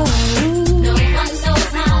knows. No one knows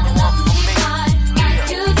how to love me like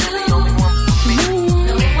you do. No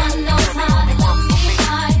one knows how to love me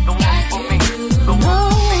like you do. No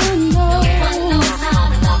one knows how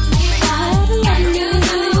to love me like you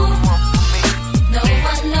do. No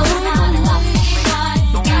one knows how to love me like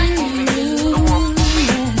you do.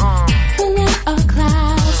 When there are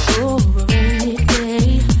clouds over any day,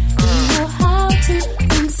 you know how to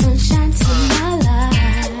bring sunshine to my life.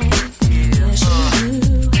 Yes, you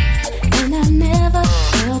do. And I never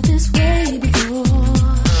felt this way before.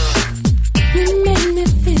 You make me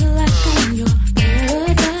feel like I'm your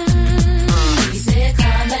paradise.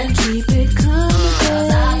 Keep it coming,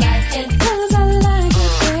 cause I like it,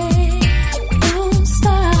 babe. Don't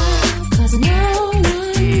stop, cause no one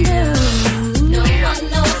knows. No one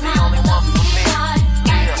knows how to love me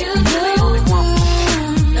like you do.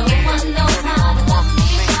 No one knows how to love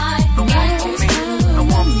me like you do.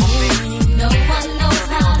 No one knows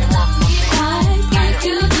how to love me like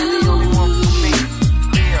you do.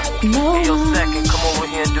 No one. Second, come over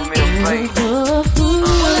here and do me a favor.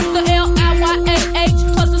 Well, it's the LIYAH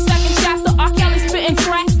plus the second chapter. R. Kelly spitting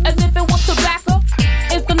tracks as if it was tobacco.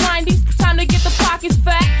 It's the 90s, time to get the pockets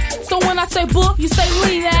fat. So when I say book, you say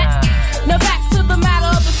leave that. Now back to the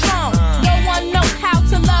matter of the song. No one knows how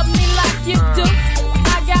to love me like you do.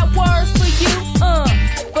 I got words for you,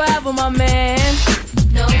 forever, my man.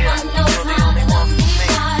 No one knows how to love me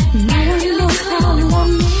like you do. No one knows how to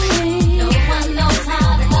love me. No one knows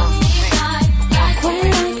how to love me like you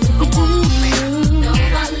do. No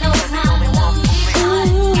one knows how to love me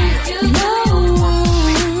like you do.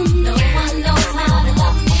 No one knows how to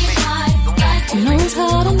love me like you do. Knows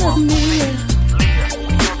how to love me.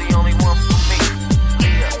 You're the only one for me.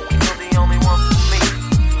 Leah, you're the only one for me.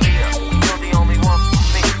 Leah, you're the only one for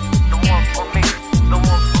me. The one for me, the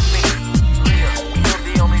one for me. Leah, you're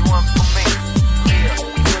the only one for me. Leah,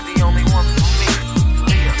 you're the only one for me.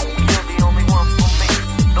 Leah, you're the only one for me.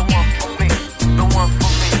 The one for me, the one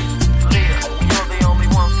for me. Leah, you're the only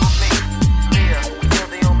one for me. Leah, you're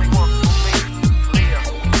the only one for me. Leah,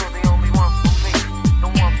 you're the only one for me. The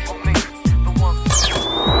one for me, the one for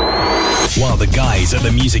me. While the guys at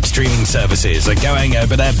the music streaming services are going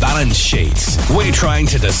over their balance sheets, we're trying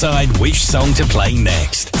to decide which song to play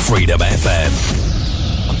next. Freedom FM.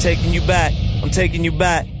 I'm taking you back. I'm taking you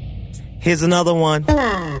back. Here's another one.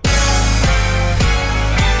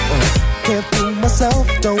 Can't fool myself,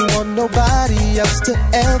 don't want nobody else to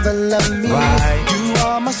ever love me. Right. You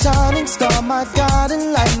are my garden,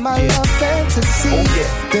 light my love fantasy. Oh, yeah.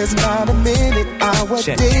 There's not a minute, hour,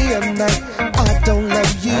 Check. day or night I don't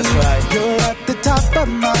love you. That's right. You're at the top of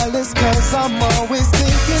my list, cause I'm always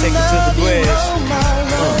thinking Take it to of the you, bridge. oh my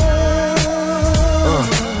love.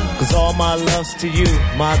 Cause all my love's to you,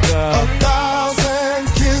 my girl. 1,000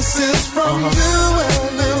 kisses from you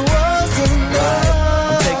and it wasn't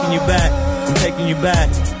enough. I'm taking you back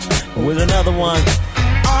with another one.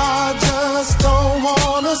 I just don't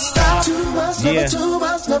wanna stop. Too much, never Yeah. too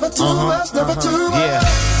much, never too much, never too much. Yeah.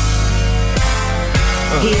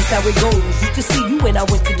 Here's how it goes. Used to see you when I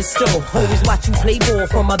went to the store. Always watch you play ball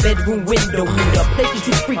from my bedroom window. Knew the places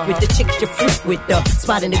you freak with, the chicks you freak with, the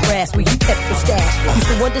spot in the grass where you kept your stash. Used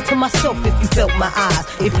to wonder to myself if you felt my eyes.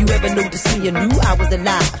 If you ever noticed me and knew I was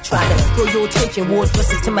alive. Try to throw your attention, wore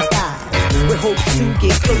dresses to my thighs. With hopes to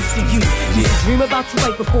get close to you. Used to dream about you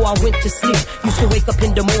right before I went to sleep. Used to wake up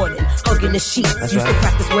in the morning, hugging the sheets. That's Used to right.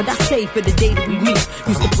 practice what I say for the day that we meet.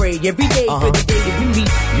 Used to pray every day for the day that we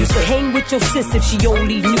meet. Used to hang with your sis if she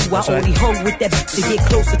only knew. That's I right. only hung with that bitch to get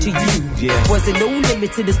closer to you. Yeah. Wasn't no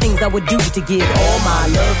limit to the things I would do to give all my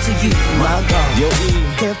love to you, my God. Yo, E.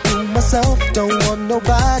 Can't fool myself, don't want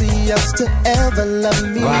nobody else to ever love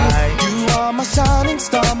me. Right. You are my shining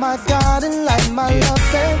star, my garden light, my love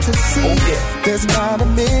fantasy. Oh, yeah. There's not a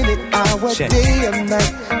minute, hour, Check. day or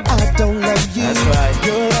night I don't love you. That's right.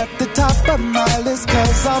 You're at the top of my list,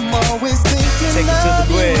 cause I'm always thinking Take it to the of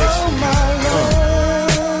you, bridge. oh my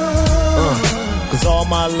love. Cause all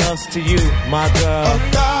my love's to you, my girl.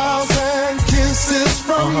 1,000 kisses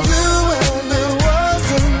from you and it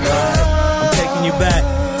wasn't enough.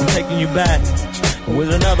 I'm taking you back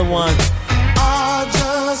with another one. I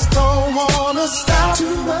just don't wanna stop.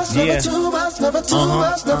 Too much, never Yeah. too much, never too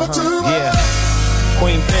much, never too much. Yeah.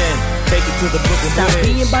 Queen Pen, take it to the Brooklyn Stop Bridge.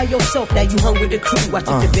 being by yourself, now you hung with the crew. I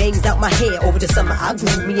took the bangs out my hair over the summer. I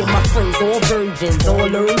grew me and my friends, all virgins, all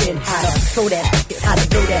learning how to throw that, how to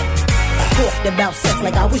blow that. Talked about sex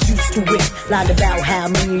like I was used to it. Lied about how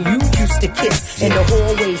me and you used to kiss in the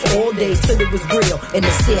hallways all day till it was real. In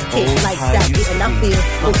the staircase, lights out, getting our feel.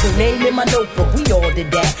 Put your name in my notebook, we all did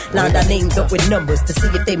that. Lined our names up with numbers to see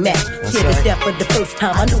if they match. Scared to death for the first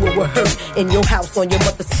time, I knew it would hurt. In your house, on your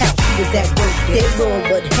mother's couch, she was at work. Dead wrong,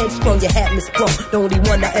 but headstrong, you had me sprung. The only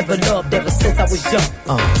one I ever loved ever since I was young.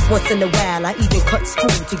 Once in a while, I even cut school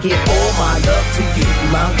to give all my love to you,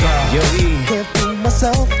 my God. Yo, E. Can't fool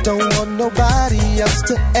myself, don't want nobody else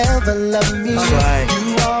to ever love me. That's right.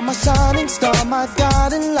 You are my shining star, my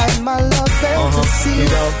garden light, my love fantasy. You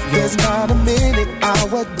know. There's not a minute,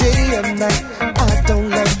 hour, day or night I don't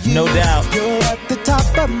love you. No doubt. You're at the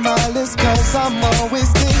top of my list, cause I'm always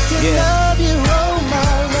thinking of you, oh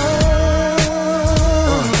my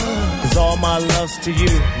love. Cause all my love's to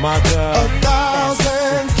you, my girl.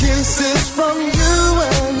 1,000 kisses from you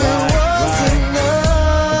and it wasn't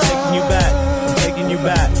enough. I'm taking you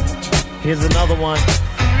back. Here's another one.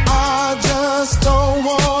 I just don't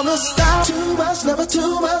wanna stop. Too much, never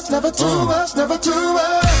too much, never too much, never too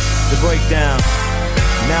much. The breakdown.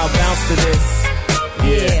 Now bounce to this.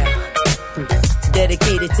 Yeah.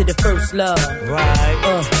 Dedicated to the first love.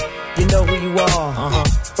 Right. You know who you are.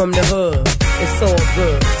 From the hood. It's all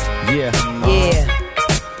good. Yeah. Yeah.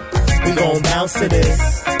 We gon' bounce to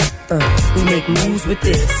this. We make moves with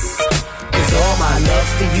this. Cause all my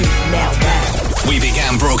love's to you. Now bounce. We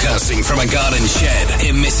began broadcasting from a garden shed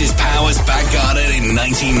in Mrs. Power's back garden in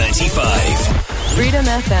 1995. Freedom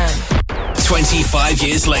FM. 25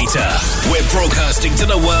 years later, we're broadcasting to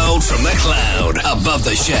the world from the cloud above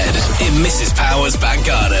the shed in Mrs. Power's back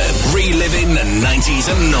garden, reliving the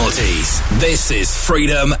 90s and noughties. This is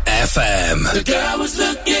Freedom FM. The girl was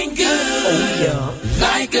looking good,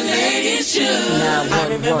 like a lady should. I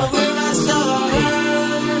remember when I saw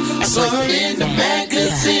her. I saw her in the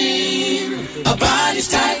magazine. Her body's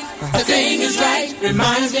tight, her thing is right.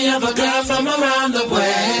 Reminds me of a girl from around the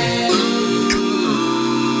way.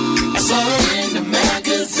 I saw her in the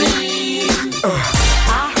magazine.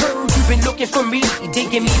 I heard you've been looking for me,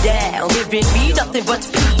 digging me down, giving me nothing but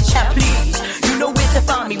peach. Now please, you know where to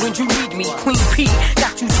find me when you need me. Queen P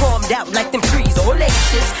got you charmed out like them trees, all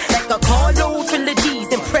anxious, like a carload full of D's.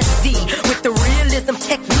 Impress D with the realism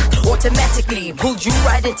technique, automatically pulled you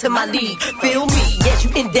right into my league. Feel me as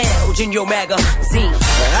you indulge in your magazine.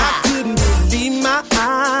 I couldn't believe my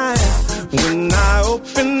eyes when I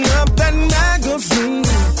opened up that magazine.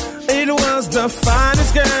 It was the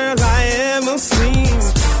finest girl I ever seen.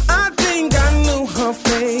 I think I knew her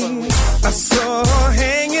face. I saw her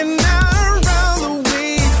hanging out around the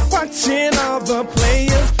way, watching all the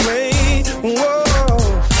players play. Whoa,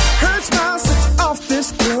 her smile sets off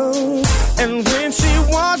this glow, and when she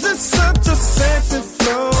walks, it's such a sexy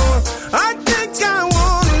flow. I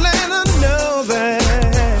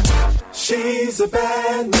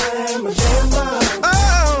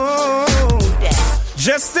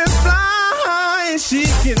as fly as she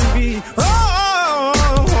can be. Oh,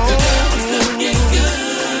 looking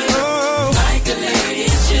good, like a lady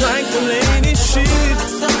should. Like a lady should.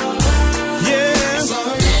 Yeah,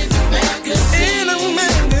 in a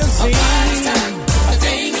magazine. I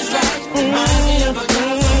think it's right. Reminds me of a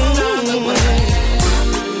girl from around the way.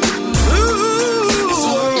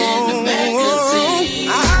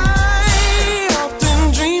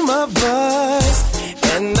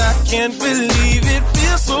 Can't believe it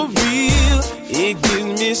feels so real. It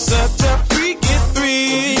gives me such a freaking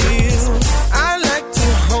thrill. I like to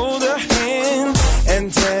hold her hand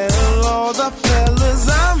and tell all the fellas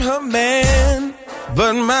I'm her man.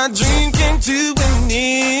 But my dream came to an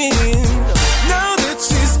end. Now that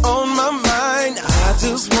she's on my mind, I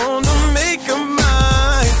just wanna make her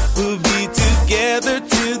mine. We'll be together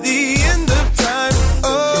till the end of time.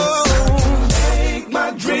 Oh, make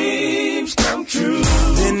my dreams come true.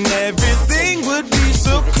 Then everything would be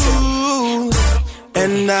so cool,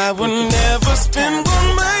 and I would never spend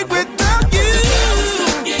one night without you.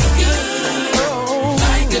 Oh,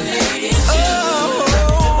 like a lady should.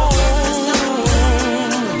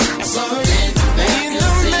 I saw it in the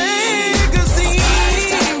magazine.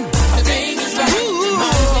 I think it's right.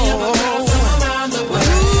 Reminds me of a girl from around the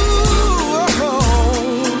way.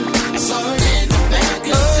 I saw it in the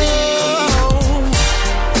magazine.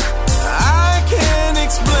 I can't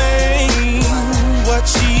explain what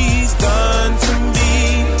she's done to me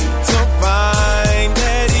to find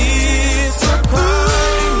that it's a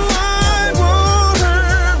crime. I want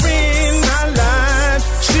her in my life.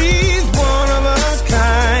 She's one of a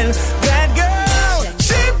kind. That girl,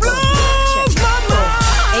 she blows my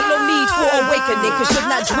mind. Ain't no need for awakening, cause you're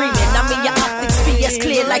not dreaming. I mean, your optics be as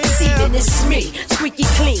clear like semen. It's me, squeaky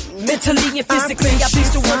clean, mentally and physically. I be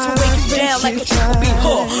the one to weigh you down like a triple beat.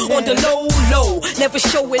 On the low, low, never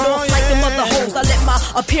show it off like the mother hoes. I let my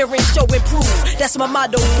appearance show and prove. That's my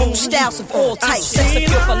motto, boo. Styles of all types, sex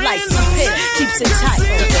appeal for life. My pen keeps it tight.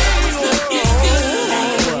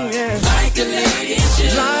 Like a lady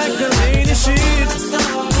should. Like a lady should.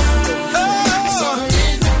 Oh,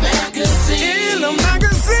 in the magazine. In the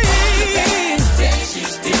magazine. She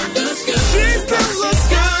still looks good. She still looks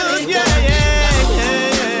good. Yeah, yeah, yeah.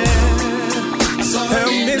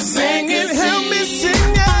 Help me sing it. Help me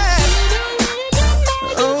sing it.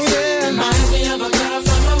 Oh, yeah. Reminds me of a girl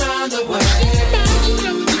from around the way.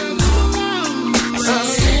 I've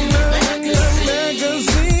seen the magazine.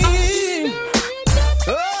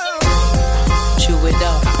 Chew it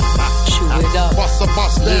up. Chew it up.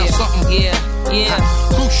 Bust down something. Yeah.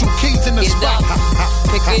 Crucial keys in the spot.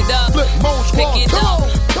 Pick it up. Flip mode squad. Pick it Come up. on.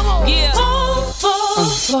 Come on. Yeah.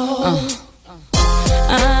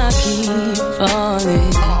 I keep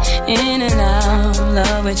falling in and out of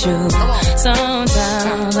love with you.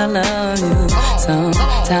 Sometimes I love you.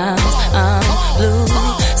 Sometimes I'm blue.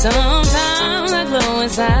 Sometimes I glow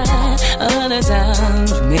inside. Other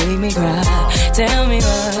times you make me cry. Tell me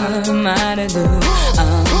what am I to do?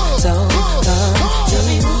 I'm so confused. Tell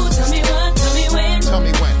me who, tell me what, tell me when. Tell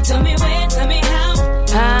me when. Tell me where, tell me how.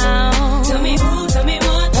 Tell me who, tell me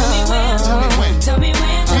what, tell me when. Tell me when. Tell me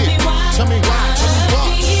when, tell me why. Tell me why. Tell me why.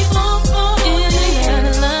 Keep on falling in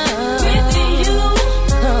love with you.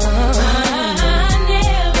 I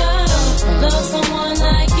never loved someone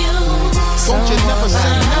like you. Don't you never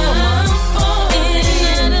say never, man.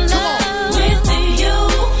 In love with you.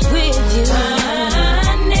 I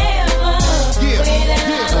never will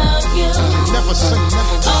I love you. Never say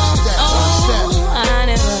never. I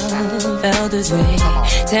never felt this way.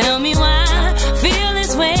 Tell me why I feel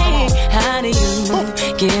this way. How do you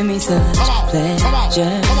give me such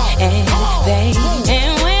pleasure and pain?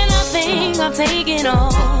 And when I think I'm taking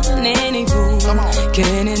on any fool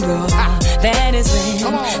can endure, that is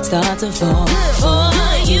when I start to fall for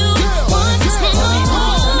you. Want to tell me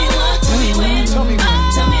more, tell me what, tell me when, tell me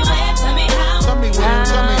where, tell me how, tell me when,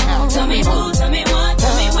 tell me how, tell me who, tell me what,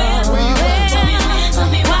 tell me where, tell me when, tell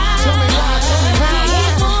me why.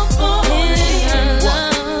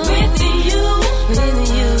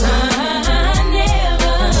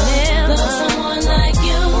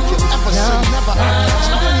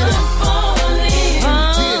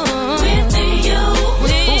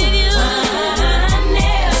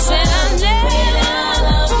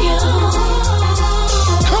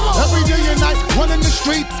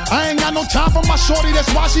 I ain't got no time for my shorty,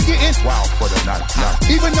 that's why she getting wild for the night.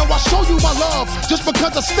 Even though I show you my love, just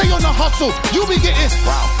because I stay on the hustle, you be getting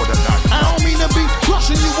wild for the night. I don't mean to be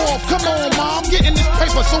brushing you off. Come on, ma, I'm getting this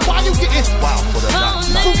paper, so why you getting wild for the night?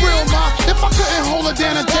 For real, ma, if I couldn't hold her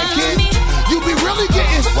down and take it, you be really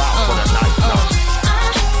getting wild for the night.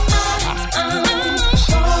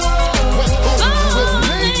 With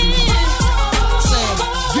me.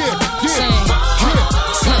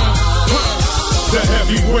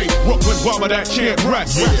 mama that can't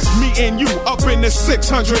rest. Me and you up in the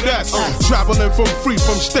 600S, traveling from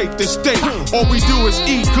state to state. All we do is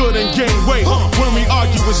eat good and gain weight. When we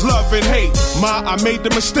argue, it's love and hate. Ma, I made the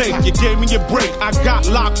mistake. You gave me a break. I got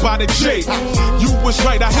locked by the J. You was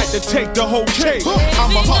right. I had to take the whole cake.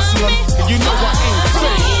 I'm a hustler, and you know I ain't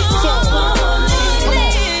fake.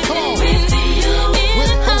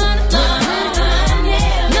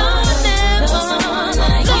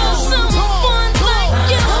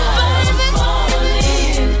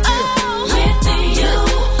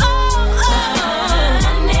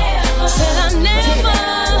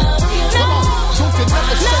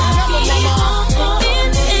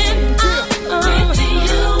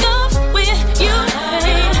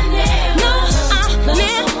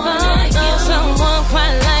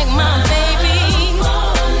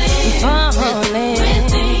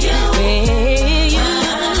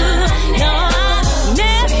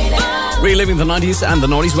 Reliving the 90s and the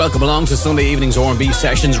 90s. Welcome along to Sunday evening's R&B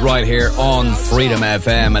sessions right here on Freedom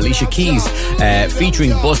FM. Alicia Keys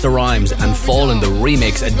featuring Busta Rhymes and Fallen, the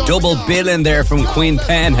remix. A double bill in there from Queen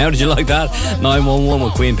Pen. How did you like that? 911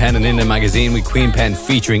 with Queen Pen and In The Magazine with Queen Pen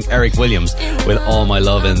featuring Eric Williams with All My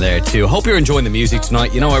Love in there too. Hope you're enjoying the music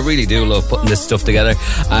tonight. You know, I really do love putting this stuff together,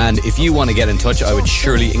 and if you want to get in touch, I would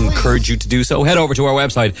surely encourage you to do so. Head over to our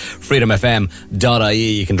website,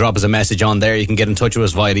 freedomfm.ie. You can drop us a message on there. You can get in touch with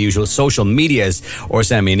us via the usual social medias, or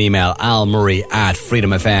send me an email,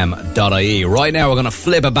 almurray@freedomfm.ie. Right now we're going to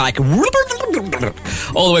flip it back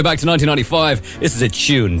all the way back to 1995. This is a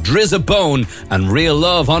tune, Drizza Bone and Real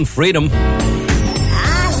Love on Freedom.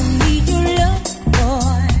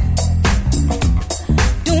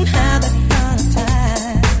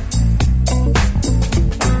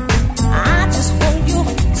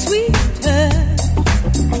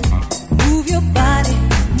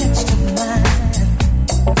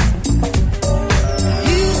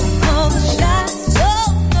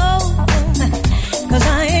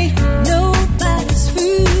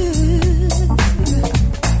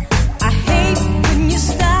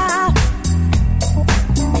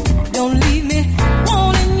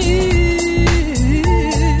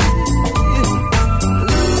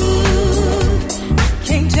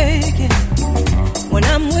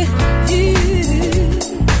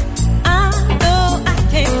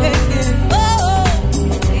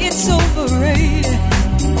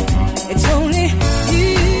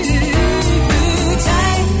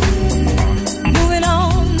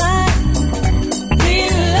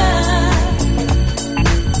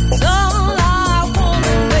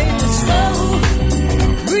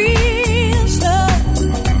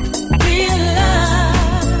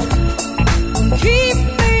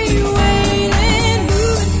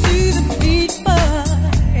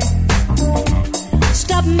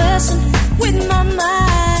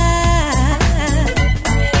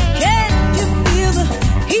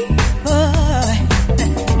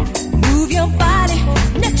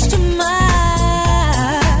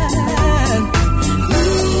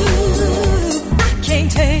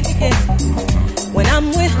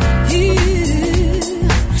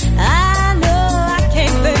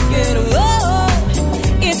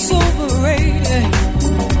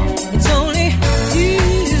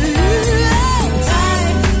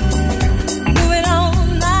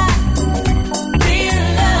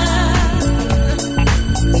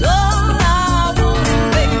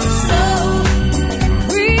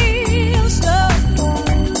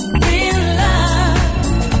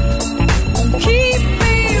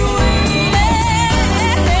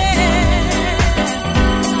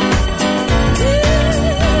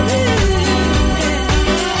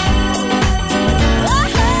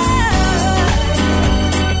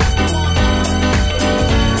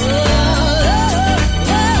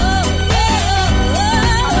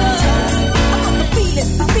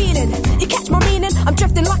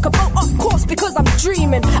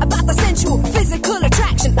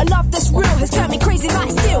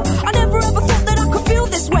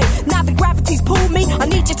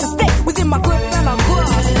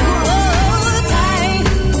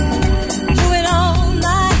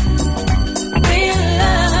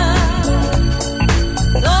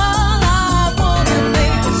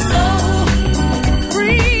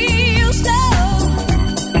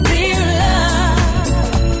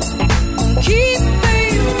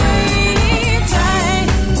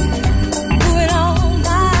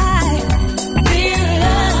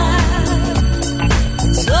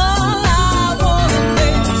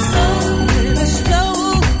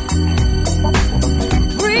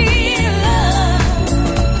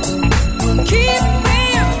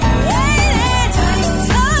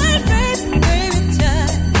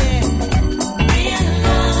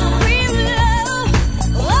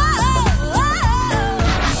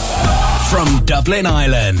 Dublin,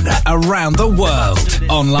 Ireland, around the world,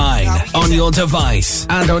 online, on your device,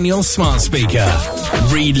 and on your smart speaker.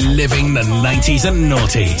 Reliving the 90s and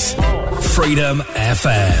noughties. Freedom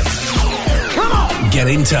FM. Get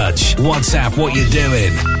in touch. WhatsApp what you're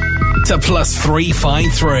doing to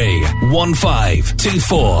 +353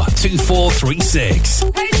 1524 2436. Hey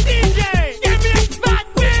DJ, give me a fat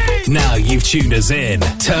beat. Now you've tuned us in.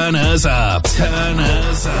 Turn us up. Turn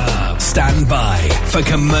us up. Stand by for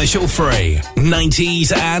commercial free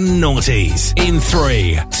 90s and noughties in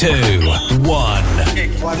 3, 2, 1.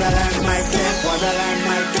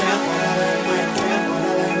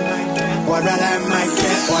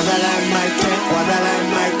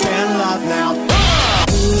 Love now.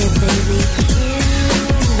 Yeah, baby.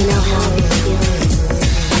 You know how we feel.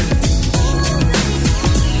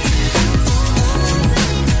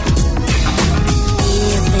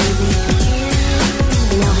 Yeah, baby.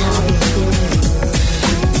 You know how we feel.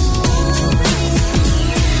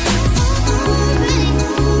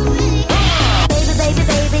 Baby,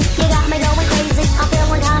 baby, you got me going crazy. I'm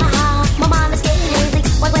feeling kinda high. My mind is getting hazy.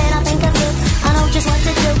 Like when I think of you, I know just what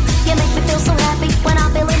to do. You make me feel so happy when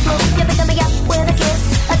I'm feeling blue. You pick me up with a kiss,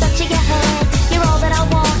 a touch of your hand. You're all that I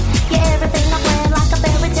want. You're everything I plan, like a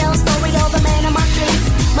fairy tale story. You're the man of my dreams.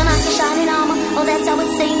 My night is shining armor, oh that's how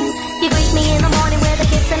it seems. You greet me in the morning with a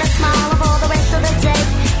kiss and a smile. And for the rest of the day,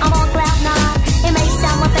 I'm on cloud nine. It may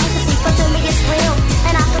sound like fantasy, but to me it's real.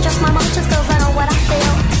 And I can trust my emotions 'cause I know what I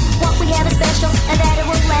feel. What we have is special, and that it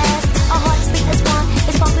will last. Our hearts beat as one,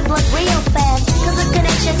 it's pumping blood real fast. 'Cause the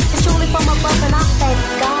connection is truly from above, and I thank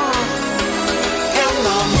God. In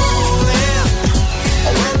the morning,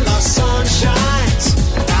 when the sun shines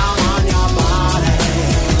down on your body,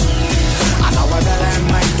 I know I better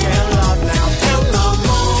make it love now. In the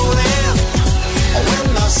morning, when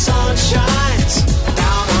the sun shines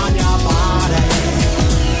down on your body,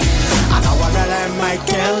 I know I better make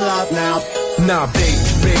it love now. Nah,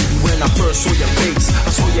 baby, when I first saw your face,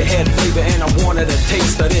 I saw your head flavor and I wanted a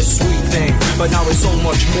taste of this sweet thing. But now it's so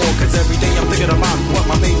much more, 'cause every day I'm thinking about what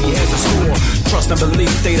my baby has in store. Trust and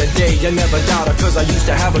belief day to day, you never doubt her, 'cause I used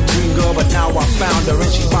to have a dream girl, but now I found her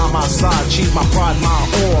and she's by my side. She's my pride, my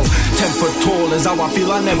all. 10 foot tall is how I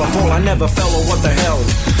feel, I never fall, I never fell, or what the hell.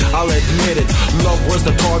 I'll admit it, love was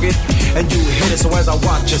the target, and you hit it. So as I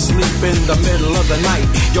watch you sleep in the middle of the night,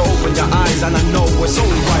 you open your eyes and I know it's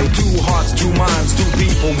only right. Two hearts, two minds, two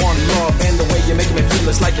people, one love. And the way you make me feel,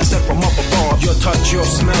 it's like you're sent from up above. Your touch, your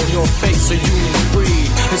smell, your face, so you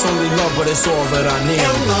breathe. It's only love, but it's all that I need.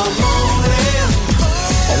 In the morning,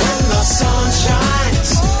 when the sun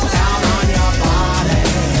shines down on your body,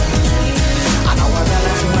 I know I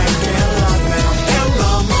better make it love now. In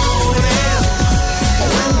the morning,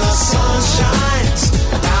 when the sun shines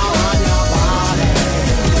down on your body,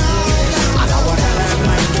 I know I better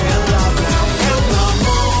make it love now. In the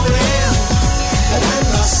morning, when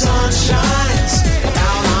the sun shines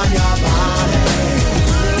down on your body,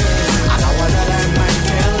 I know I better make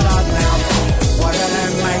it love now. What did I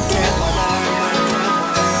make it?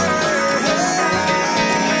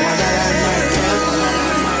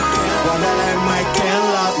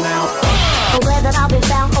 I've been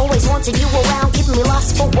found, always wanting you around, keeping me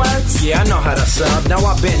lost for words. Yeah, I know how to sound. Now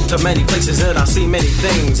I've been to many places and I've seen many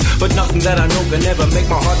things, but nothing that I know can ever make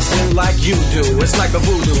my heart sing like you do. It's like a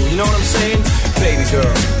voodoo, you know what I'm saying? Baby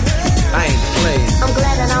girl, I ain't playing. I'm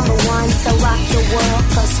glad that I'm the one to rock your world,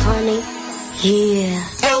 'cause honey,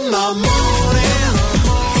 yeah. In the morning,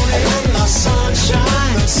 when the sun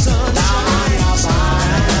shines down on your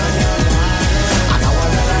side, I know I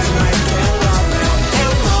better make it love now.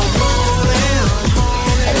 In the morning,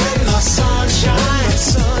 when the sun shines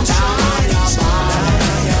down on your side,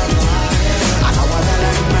 I know I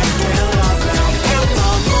better make it love now. In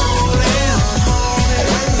the morning,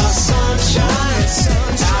 when the sun shines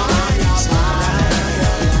down on your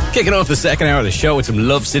side. Kicking off the second hour of the show with some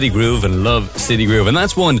Love City Groove and Love City Groove. And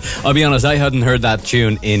that's one, I'll be honest, I hadn't heard that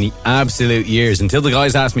tune in absolute years until the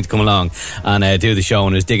guys asked me to come along and do the show,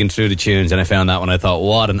 and I was digging through the tunes and I found that one. I thought,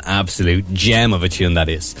 what an absolute gem of a tune that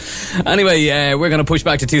is. Anyway, we're going to push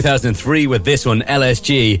back to 2003 with this one,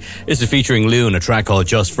 LSG. This is featuring Loon, a track called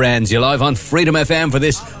Just Friends. You're live on Freedom FM for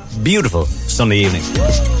this beautiful Sunday evening.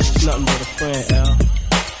 Nothing but a friend, Al.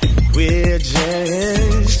 We're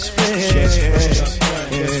just friends.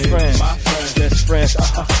 Best friends.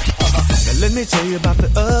 Now let me tell you about the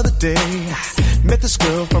other day. Met this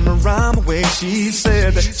girl from around the way. She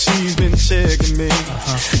said that she's been checking me.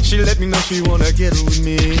 She let me know she wanna get with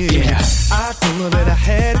me. Yeah. I told her that I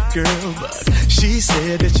had a girl, but she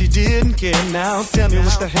said that she didn't care. Now tell me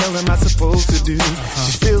what the hell am I supposed to do?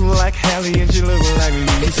 She's feeling like Hallie and she looks like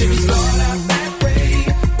Lucy.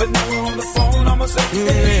 But now we're on the phone, I'm every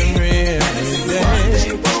day.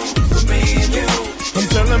 For me and you. I'm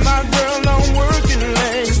telling my girl I'm working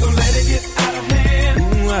late. Just don't let it get out of hand.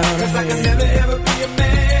 Cause I can never ever be a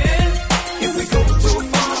man. If we go too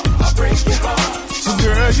far, I'll break your heart. So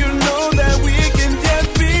girl, you know that we can just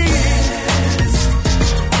be friends.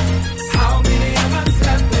 How many of us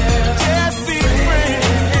out there? Just be friends.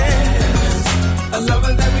 A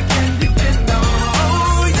lover that we can depend on.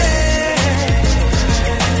 Oh yeah.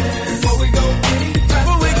 Before we go any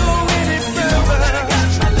further, you know that I got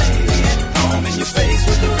my lady at home in your face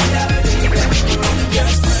with the reality.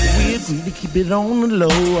 We agree to keep it on the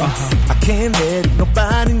low. I can't let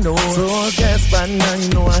nobody know. So I guess by now you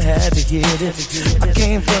know I had to get it. I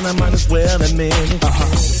can't feel I might as well admit it.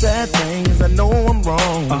 Sad thing is I know I'm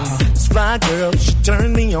wrong. This fly girl, she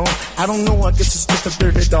turned me on. I don't know, I guess it's just a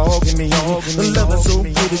dirty dog in me. The love is so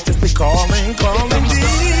good, it just be calling me.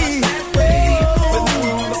 But now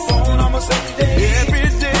we're on the phone almost every day. Every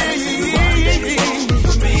day.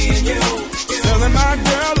 For me and you. Telling my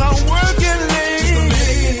girl I'm working late. Just don't let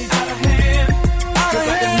it get out of hand. Cause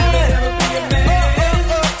I can never ever be a man.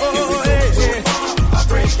 If we go too far, I'll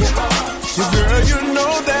break your heart. So girl, you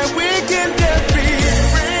know that we can just be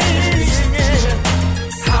friends.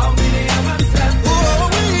 How many of us have been? Oh,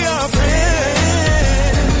 we are friends.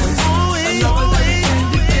 A lover that we can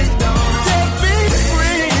depend on. Just be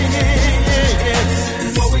friends.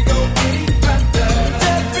 Before we go any further,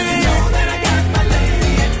 just be know that I got my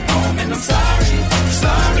lady at home. And I'm sorry,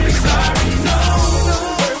 no.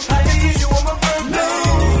 I hear you on my birthday.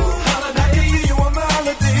 Holiday, you on my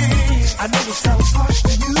holiday. I know it sounds harsh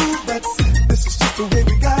to you, but this is just the way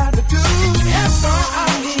we gotta do.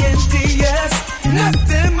 F-R-I-E-N-D-S.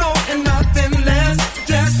 Nothing more and nothing less.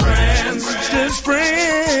 Just friends. Just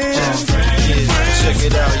friends. Check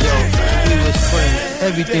it out, yo. We was friends.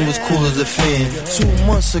 Everything was cool as a fan. 2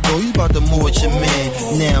 months ago, you about to move with your man.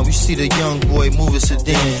 Now you see the young boy moving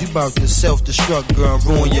sedans. You about to self-destruct, girl,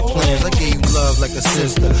 ruin your plans. I gave you love like a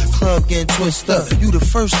sister. Club getting twisted up. You the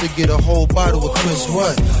first to get a whole bottle of Chris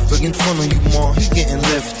what? Bringing fun on you, mom. He getting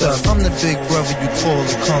lift up. I'm the big brother you call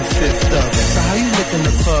to come fifth up. So how you look in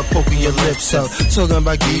the club, poking your lips up, talking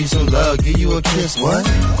about give you some love, give you a kiss? What?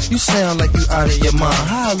 You sound like you out of your mind.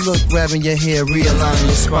 How I look, grabbing your hair, realigning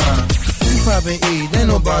your spine. You poppin' E, ain't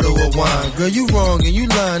no bottle of wine. Girl, you wrong and you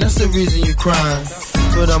lying, that's the reason you crying.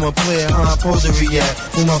 But I'm a player, how I'm supposed to react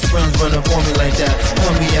when my friends run up on me like that.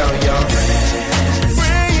 Help me out, y'all.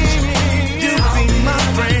 You be my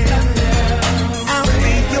friend. I'll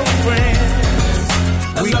be your friend.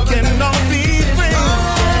 We can all be friends.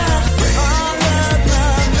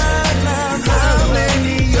 How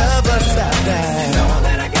many of us out there?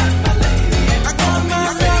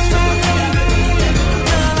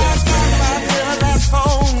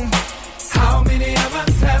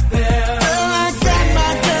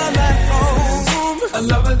 A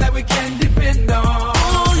lover that we can depend on.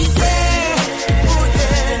 Oh yeah,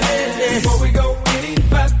 Before we go any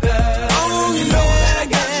further, you know that I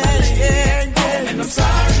got my lady home, and I'm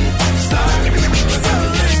sorry.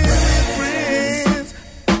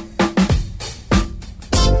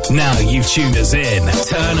 Now you've tuned us in.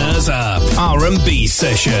 Turn us up. R&B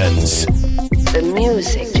sessions. The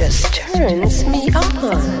music just turns me on.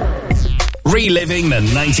 Reliving the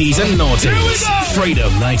 90s and noughties.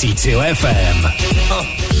 Freedom 92 FM.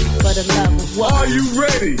 For the love of what? Are you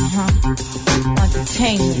ready?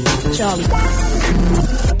 Entertainment. Charlie.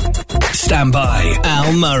 Stand by.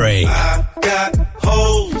 Al Murray. I got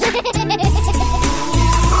hoes.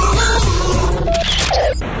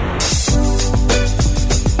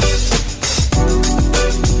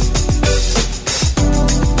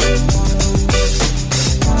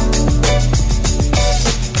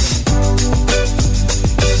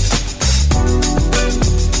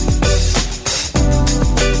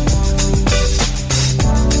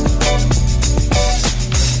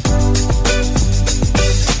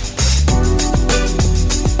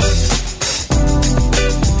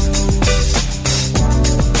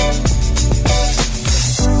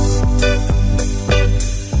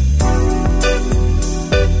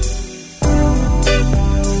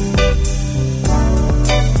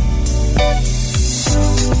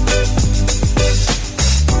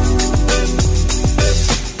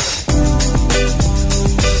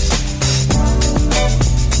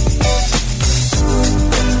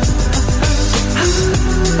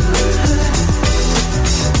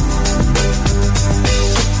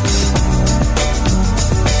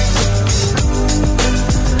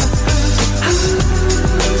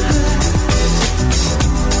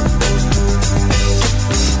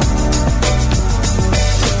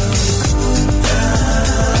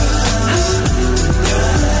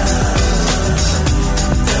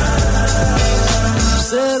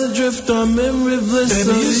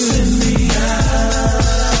 send me out.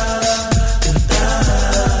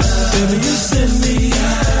 Baby, you send me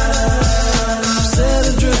out. Set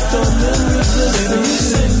adrift on memory bliss. Baby, you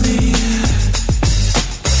send me.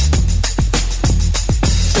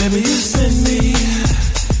 Baby, you send me.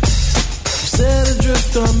 Set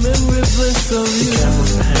adrift on memory bliss of you. The camera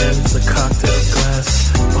pans a cocktail glass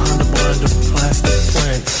behind a blind of plastic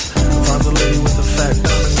plants. I found a lady with a fat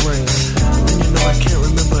diamond ring. And you know I can't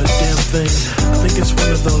remember a damn thing. I think it's one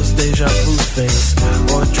of those deja vu things,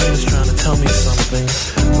 or a dream's trying to tell me something,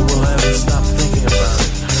 but will I ever stop thinking about it?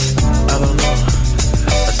 I don't know.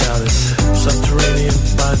 I doubt it. Subterranean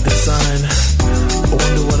by design. I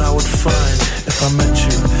wonder what I would find if I met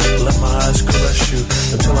you. Let my eyes caress you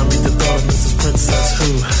until I meet the daughter of Mrs. Princess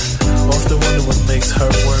who often wonder what makes her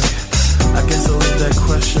work. I guess I'll leave that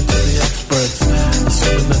question to the experts,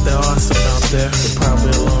 assuming that there are some out there, but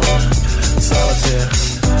probably alone, solitaire.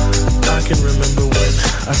 I can remember when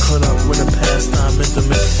I caught up with a pastime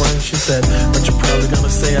intimate friend. She said, but you're probably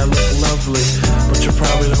gonna say I look lovely, but you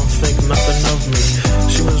probably don't think nothing of me.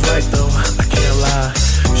 She was right though, I can't lie.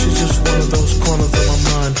 She's just one of those corners of my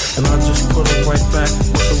mind, and I just put her right back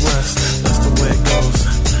with the rest. That's the way it goes.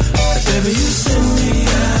 And baby, you send me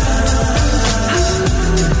out.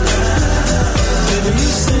 Baby,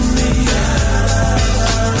 you send me out.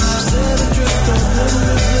 Set adrift on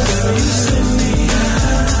memory bliss. Baby, you send me out.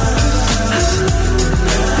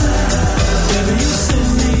 Baby, you send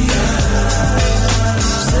me out.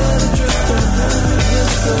 Set adrift on memory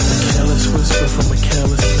bliss. A careless whisper from a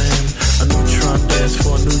careless man. A neutron dance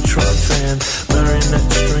for a neutron fan.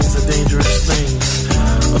 Marionette strings are dangerous things.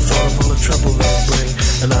 A thought of all the trouble they bring.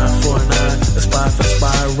 An eye for an eye, a spy for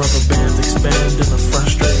spy. Rubber bands expand in a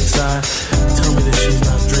frustrating sigh. Tell me that she's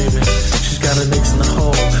not dreaming. She's got an ace in the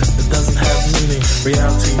hole that doesn't have meaning.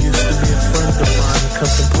 Reality used to be a friend of mine.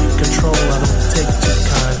 Cause complete control, I don't take too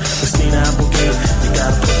kind. Christina Applegate, you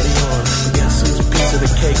gotta put me on. And guess whose piece of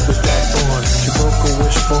the cake was that on? She broke a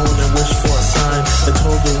wishbone and wished for a sign. And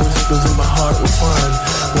told the whispers in my heart were fine.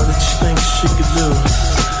 What did she think she could do?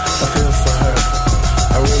 I feel for her,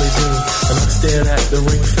 I really do. And I stared at the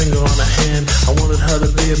ring finger on her hand. I wanted her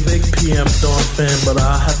to be a big PM Dawn fan, but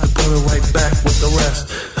I had to put her right back with the rest.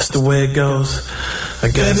 That's the way it goes, I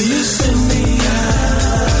guess. Baby, you send me out.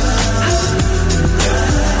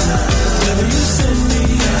 Baby, you send me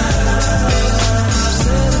out.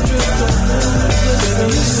 Set adrift on memory bliss.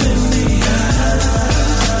 Baby, you send me out.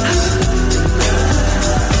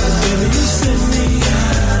 Baby, you send me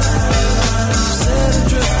out. Set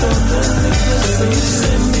adrift on memory bliss. Baby, you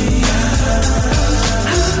send me out.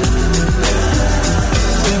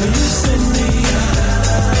 Baby, you send me out.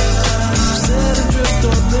 Set adrift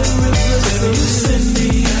on memory bliss. Baby, you send me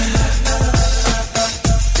out.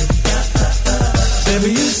 Baby,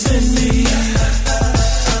 you send me out.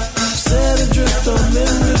 Set adrift on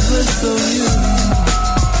memory bliss of you.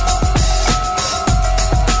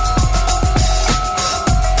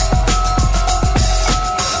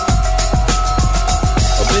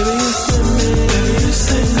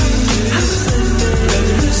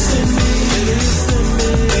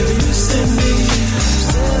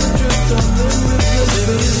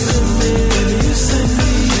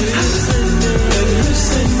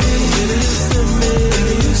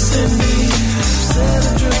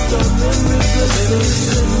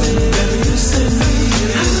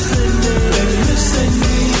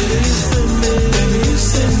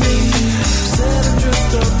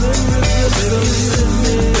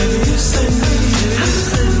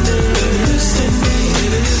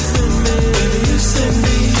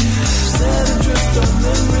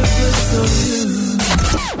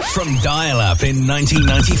 From dial-up in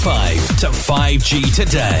 1995 to 5G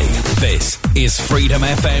today, this is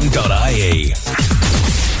freedomfm.ie.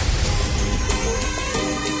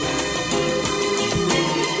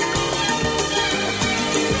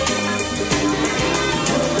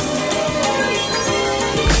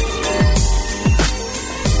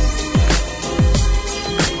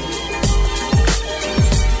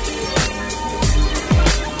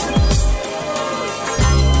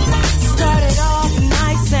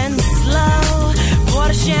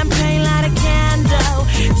 Champagne, light a candle.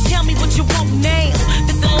 Tell me what you want now.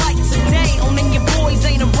 That the lights are down and your boys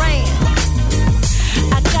ain't around.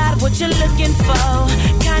 I got what you're looking for.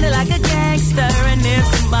 Kinda like a gangster and there's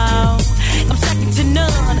some more. I'm second to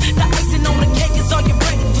none. The icing on the cake is all you're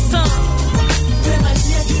ready for some.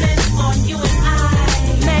 Reminiscing on you and I.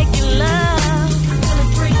 Making love.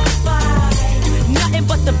 Feeling free to fight. Nothing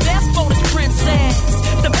but the best bonus princess.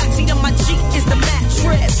 The backseat of my Jeep is the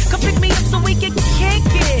mattress. Come pick me up so we can kick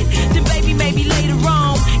it. Then baby, maybe later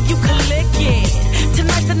on you can lick it.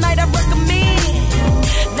 Tonight I recommend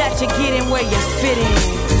that you get in where you fit in.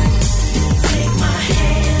 Take my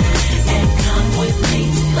hand and come with me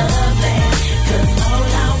to love land. 'Cause all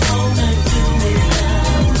I wanna do is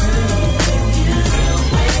love you.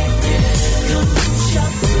 Come put your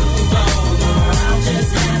groove on, or I'll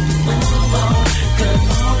just have to move on. 'Cause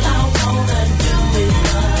all I wanna do is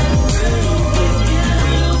love you.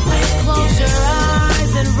 Close your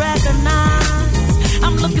eyes and recognize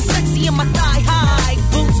I'm looking sexy in my thigh-high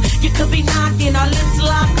boots. You could be knocking, our lips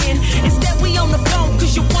locking. Instead we on the phone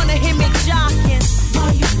 'cause you wanna hear me jocking.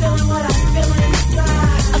 Are you feeling what I'm feeling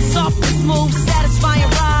inside? A soft and smooth, satisfying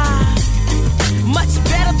ride. Much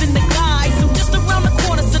better than the guys who just around the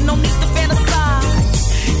corner, so no need to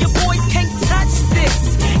fantasize. Your boys can't touch this.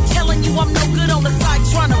 Telling you I'm no good on the side,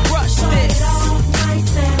 trying to rush this.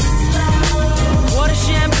 Water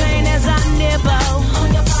champagne as I nibble on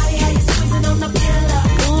your body, how you squeezing on the pillow.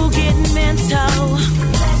 Ooh, getting mental.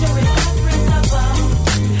 Pleasure is unprincipled.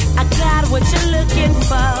 I got what you're looking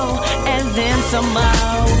for, and then some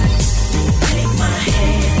more. Take my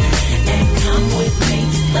hand and come with me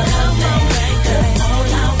to love land. 'Cause all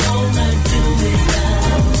I wanna do is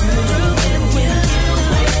love grooving with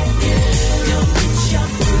you. Come put your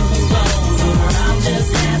groove on, or I'll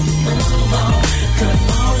just have to move on. 'Cause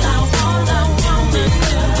all I wanna do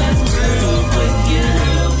is groove with you.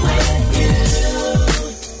 Groove with you.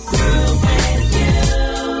 Groove with you.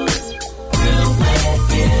 Groove with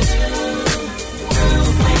you.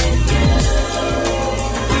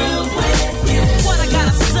 Groove with you. What I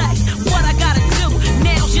gotta say, what I gotta do.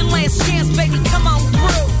 Now's your last chance, baby, come on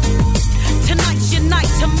through. Tonight's your night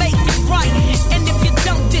to make it right. And if you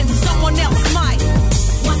don't, then someone else might.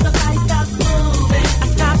 Once the body stops moving, I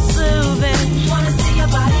stop soothing. Wanna see your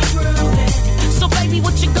body grooving. So baby,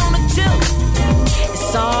 what you gonna do?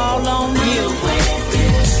 It's all on you.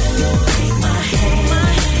 Take my hand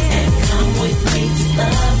and come with me to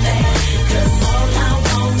love land. 'Cause all I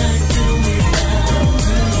wanna do is love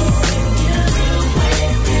you.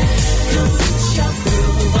 Come put your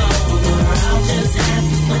groove on, or I'll just have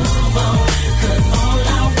to move on. 'Cause all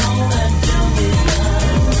I wanna do is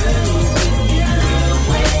love you.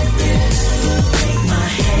 Take my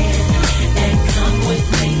hand and come with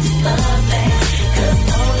me to love land. 'Cause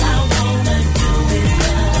all I wanna do is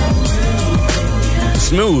love you.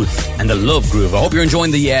 Smooth and the Love Groove. I hope you're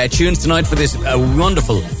enjoying the tunes tonight for this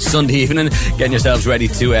wonderful Sunday evening. Getting yourselves ready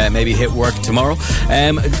to maybe hit work tomorrow.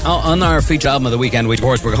 On our feature album of the weekend, which of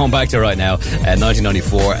course we're going back to right now,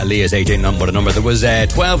 1994, Aaliyah's Age Ain't Nothing But a Number. There was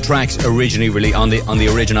 12 tracks originally really on the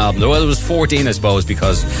original album. Well, there was 14, I suppose,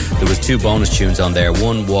 because there was 2 bonus tunes on there.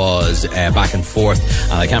 One was Back and Forth,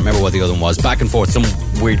 and I can't remember what the other one was. Back and Forth, some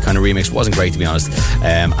weird kind of remix. Wasn't great, to be honest.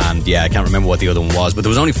 And yeah, I can't remember what the other one was. But there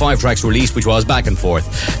was only 5 tracks released, which was Back and Forth,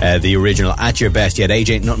 the original, At Your Best. You had Age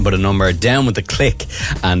Ain't Nothing But a Number, Down with the Click,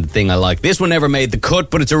 and the thing I like. This one never made the cut,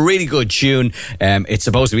 but it's a really good tune. It's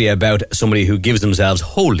supposed to be about somebody who gives themselves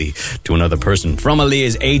wholly to another person. From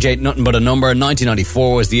Aaliyah's Age Ain't Nothing But a Number,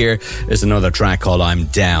 1994 was the year. There's another track called I'm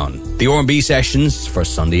Down. The R&B sessions for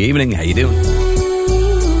Sunday evening. How you doing?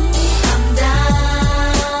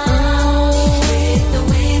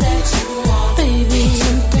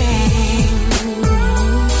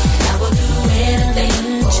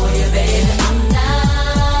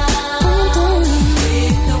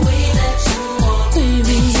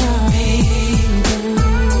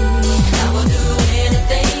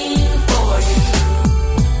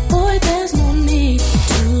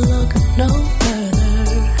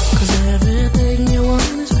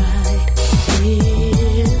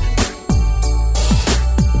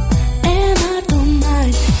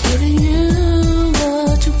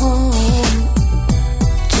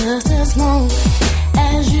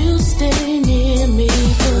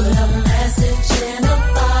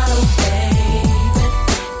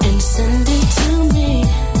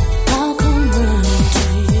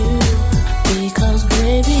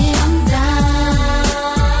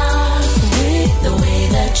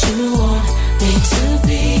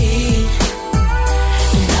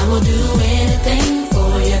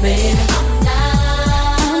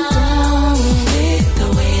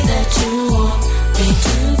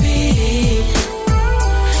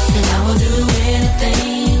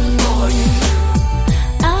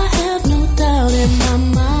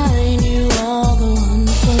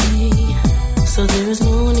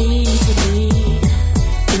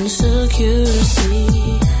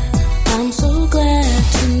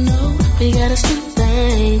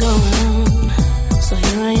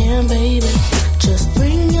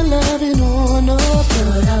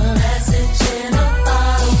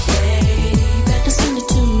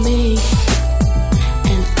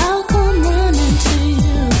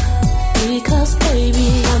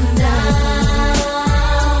 Baby, I'm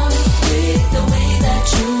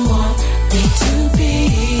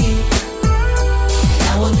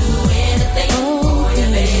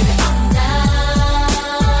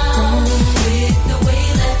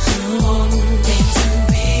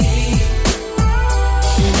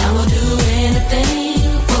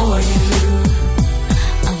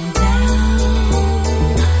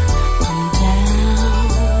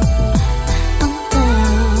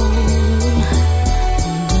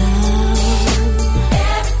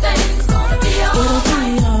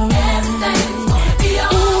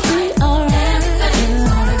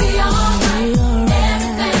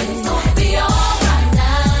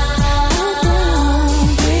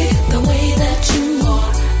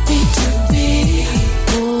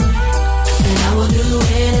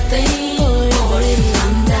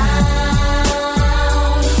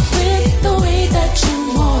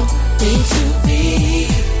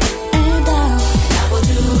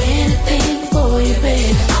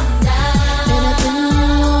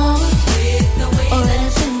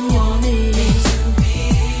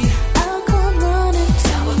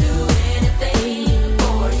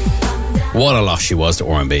what a loss she was to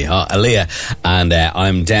R&B, huh? Aaliyah and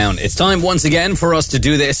I'm Down. It's time once again for us to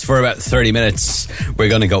do this for about 30 minutes. We're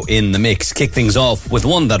going to go in the mix, kick things off with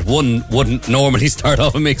one that one wouldn't normally start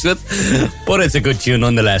off a mix with, but it's a good tune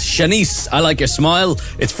nonetheless. Shanice, I Like Your Smile.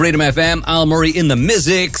 It's Freedom FM. Al Murray in the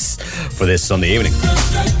Musics for this Sunday evening.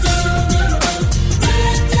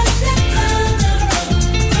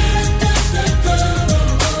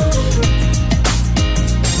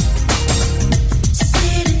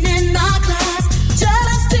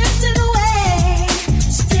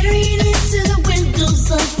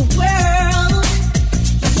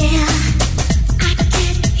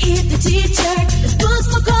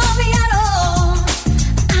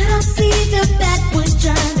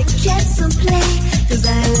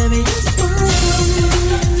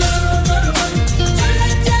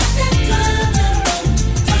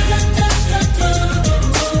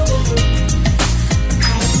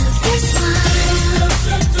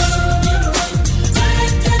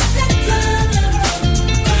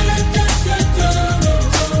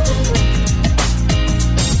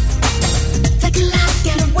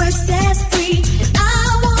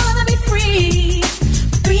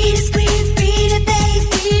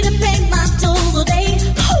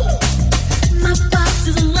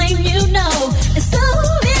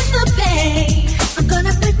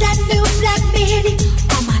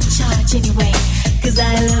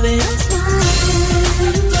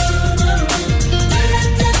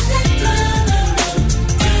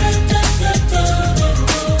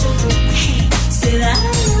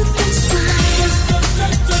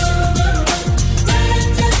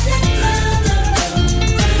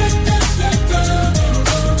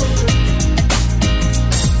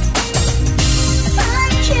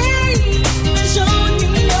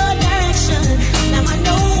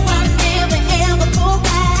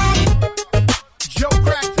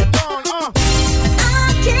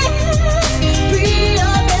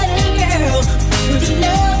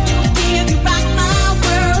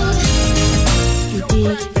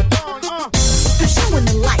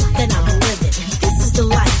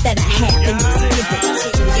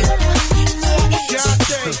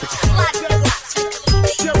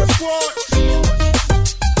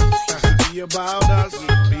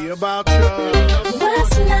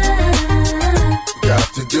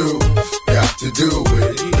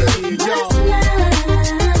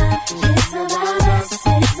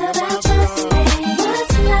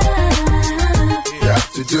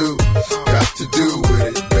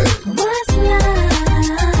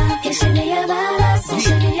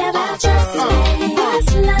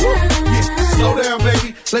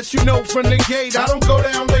 Let you know from the gate, I don't go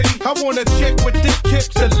down, lady. I want a chick with thick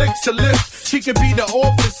hips and licks her lips. She could be the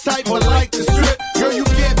office type, but like the strip. Girl, you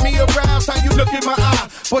get me aroused, how you look in my eye.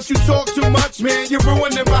 But you talk too much, man, you're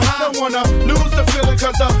ruining my high. I don't wanna lose the feeling,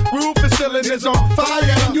 cause the roof is ceiling is on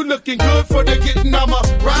fire. And you looking good for the getting, I'm a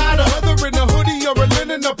rider. Whether in a hoodie or a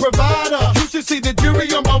linen, a provider. You should see the jury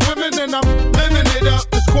on my women, and I'm living it up.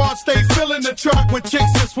 The squad stay filling the truck with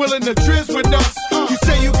chicks that's willing to trizz with us. You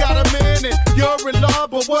say you got a man and you're in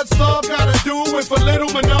love, but what's love gotta do with a little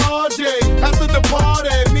menage? After the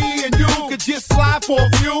party, me and you could just slide for a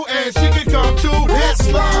few, and she could come too. That's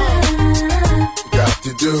love. Got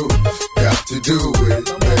to do it,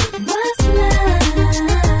 baby. What's love?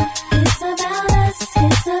 It's about us,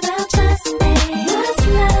 it's about just me. What's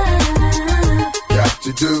love? Got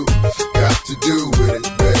to do with it,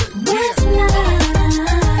 baby. What's love?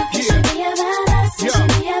 It should be about us, it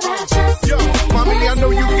should be about just me. Mommy, I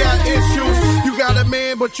know you got issues. You got a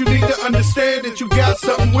man, but you need to understand that you got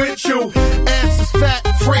something with you. Ass is fat,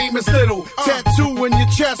 frame is little. Tattoo in your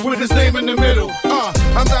chest with his name in the middle.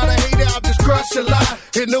 I'm not a hater, I'll just crush a lot.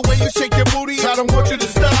 In the way you shake your booty, I don't want you to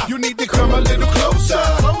stop. You need to come a little closer.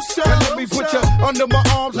 And let me put you under my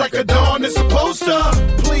arms like a dawn is supposed to.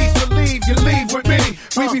 Please believe you leave with me.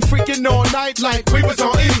 We be freaking all night like we was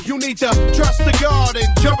on E. You need to trust the God and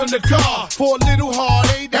jump in the car for a little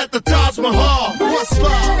heartache at the Taj Mahal. What's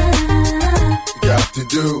love? Got to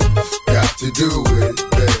do it,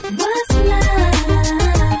 baby. What's love?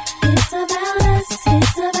 It's about us,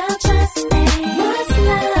 it's about just me. What's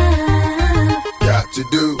love? Got to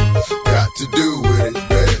do with it,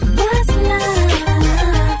 baby. What's love?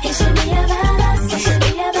 It should be about us, it should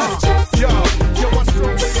be about just me. What's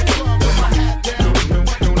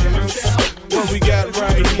what we got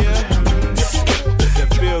right here? That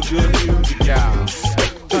feel good music, y'all.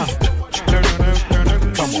 Come on.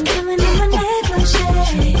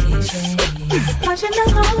 Watching the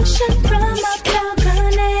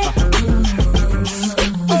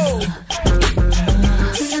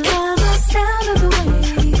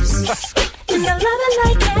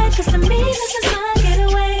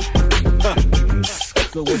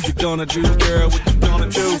do, girl? What you gonna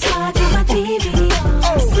do? That's why I got my TV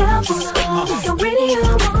on, cell phone, your radio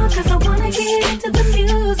on, 'cause I wanna get into the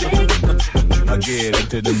music. I get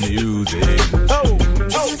into the music.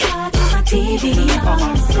 That's why I got my TV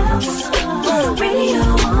on, cell phone, your radio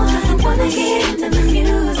on, 'cause I wanna get into the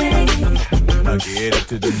music. I get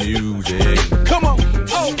into the music. Come on.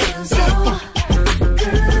 It feels so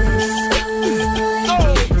good.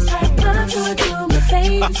 It's like blood going through my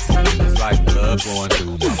veins. It's like blood going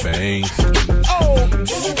through my veins.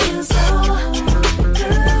 It feels so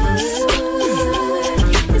good.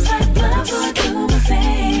 It's like blood going through my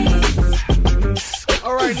veins.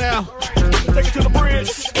 All right now, take it to the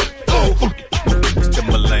bridge. It's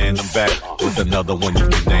Timberland, I'm back with another one. You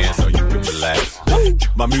can dance or you can relax.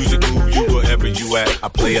 My music move you wherever you at. I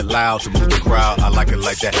play it loud to move the crowd. I like it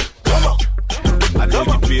like that. Come on. I know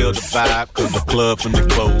you feel the vibe, 'cause the club from the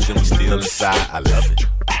clothes and we still inside. I love it.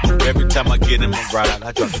 Every time I get in my ride,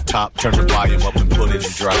 I drop the top, turn the volume up and put it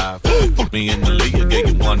in drive. Me and the Leah gave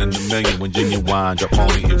you 1 in a million. When Genuine drop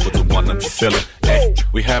on it, it was a wonderful feeling. Hey,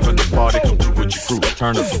 we having a party, come through with your crew.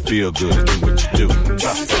 Turn up and feel good and do what you do.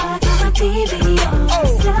 That's why I got my TV on,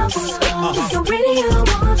 cell phone, your radio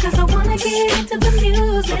on, 'cause I wanna get into the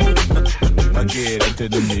music. I get into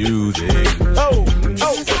the music.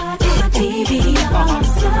 That's why I got my TV on,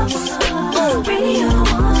 cell phone, your radio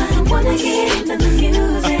on, I wanna get into the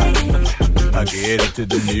music. I get into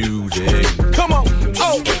the music. Come on. It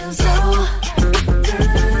feels so good.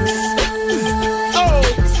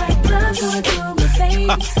 It's like blood going through my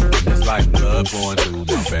veins. It's like blood going through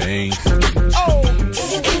my veins.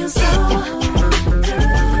 It feels so good.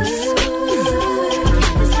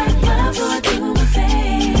 It's like blood going through my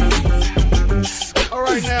veins. All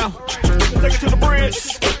right now, take it to the bridge.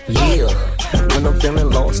 Yeah, when I'm feeling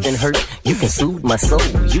lost and hurt, you can soothe my soul.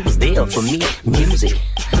 You was there for me, music.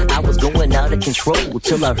 I was going out of control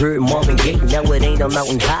till I heard Marvin Gaye. Now it ain't a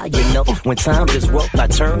mountain high, you know. When times is rough, I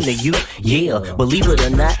turn to you. Yeah, believe it or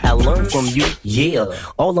not, I learned from you. Yeah,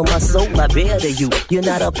 all of my soul I bear to you. You're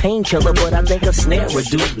not a painkiller, but I think a snare would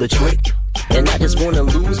do the trick. And I just wanna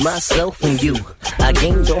lose myself in you. I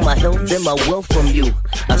gained all my health and my wealth from you.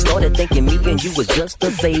 I started thinking me and you was just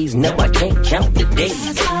a phase. Now I can't count the days.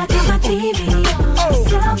 That's why I got my TV on,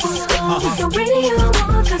 cell phone, your radio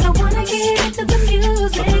on, 'cause I wanna get into the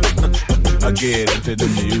music. I get into the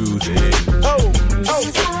music.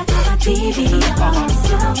 That's why I got my TV on,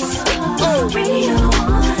 cell phone, your radio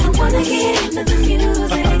on, I wanna get into the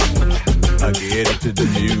music. I get into the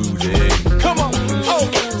music. Come on.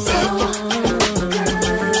 So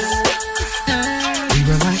We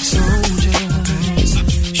were like soldiers,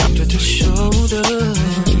 shoulder to shoulder.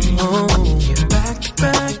 Back to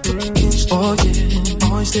back against, oh yeah,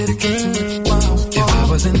 always dedicated. Wow. If I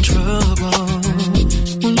was in trouble,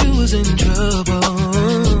 when you was in trouble,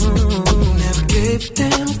 never gave a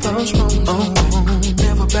damn if I was wrong. Oh,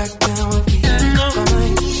 never back down if we had to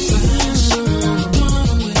fight.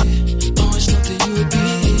 Always thought that you would be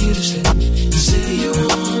here to stay. See you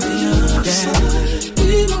on the other side. We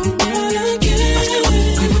won't run again.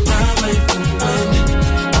 We would ride like the wind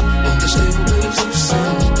on the stable waves of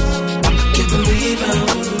sun. I can't believe how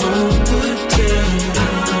the world would turn.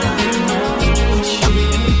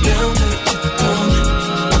 Now that you're gone,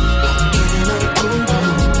 how can I go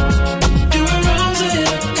on? You were wrong, said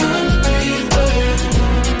I couldn't breathe.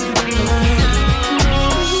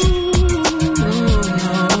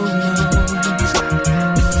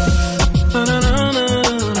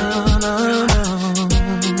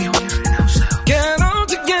 Get on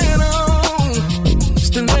together,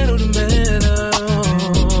 stiletto to metal.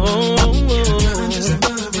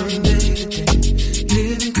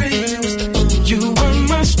 Living crazy was the only. You were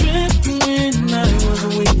my strength when I was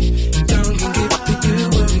weak. Don't get to you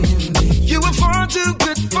where you need. You were far too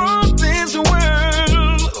good for this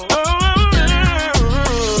world.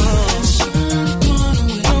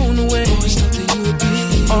 Gone away. Always thought that you would be.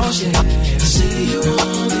 Oh yeah. See you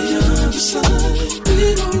on the other side. We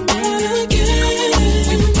gon' run again.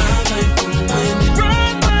 We will ride like the wind.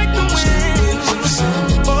 Ride like the wind.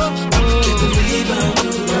 Oh, can't believe how the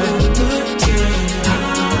world would turn.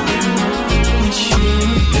 With you,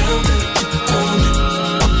 now that you're gone,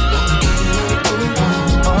 how can I go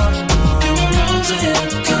on? You were wrong, said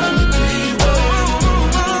I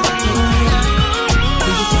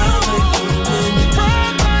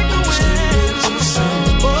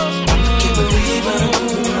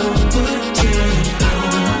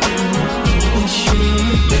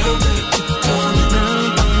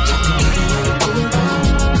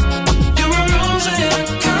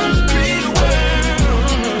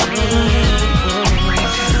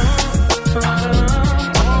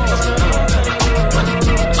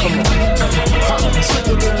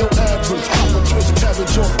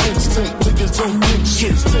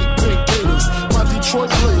Detroit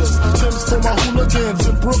players. Tim's for my hooligans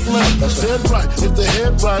in Brooklyn. Dead right, if the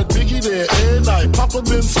head right, Biggie there, every night. Papa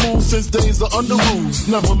been smooth since days of under rules.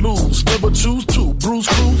 Never lose, never choose to. Bruce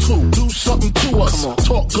Cruz who? Do something to us.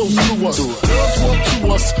 Talk go through us. Girls want to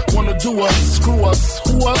us, wanna do us. Screw us,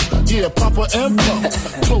 who us? Yeah, Papa and Pump.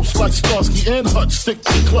 Close like Starsky and Hutch, stick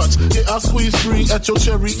to clutch. Yeah, I squeeze 3 at your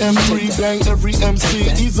cherry M3. Bang every MC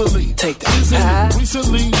easily. Take that.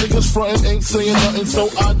 Recently, niggas frontin' ain't saying nothing, so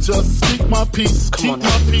I just speak my peace. Keep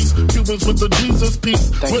my peace. Cubans with the Jesus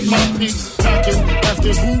peace. With my peace. Packing,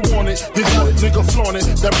 asking who want it. They got it, nigga flaunt it.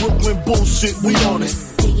 That Brooklyn bullshit, we on it.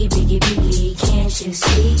 Biggie, biggie, biggie, can't you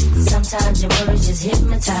see? Sometimes your words just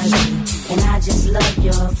hypnotize me. And I just love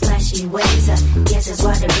your flashy ways. I guess that's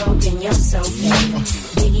why they're broken, you're so fake.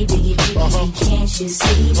 Biggie, biggie, biggie, can't you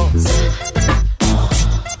see?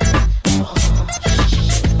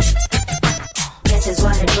 Is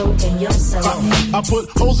why they're broken, you're so I put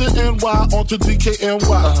O's in NY onto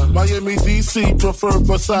DKNY. Miami, DC, prefer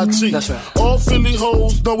Versace. That's right. All Philly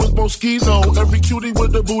hoes know it's Moschino. Every cutie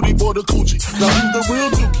with the booty, boy, the coochie. Now who's the real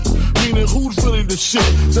dookie? Meaning who's really the shit?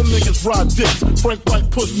 Them niggas ride dicks. Frank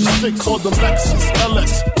White push the 6 or the Lexus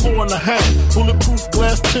LX 4.5. Bulletproof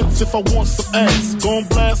glass tips if I want some ass. Gon'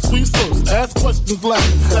 blast sweet first, ask questions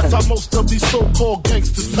last. That's how most of these so-called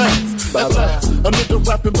gangsters pass. At last, a nigga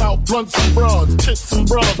rapping about blunts and broads, tits and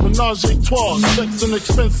bras, menage a trois, sex and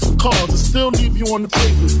expensive cars, and still leave you on the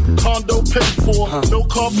pavement. Condo paid for, no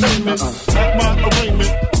car payment. At my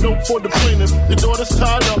arraignment, no for the plaintiff. Your daughter's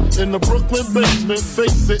tied up in the Brooklyn basement.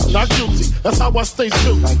 Face it, not guilty. That's how I stay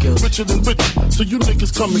still. Richer than rich, so you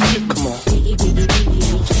niggas come and get. Come on. Biggie, biggie,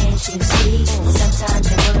 biggie, can't you see?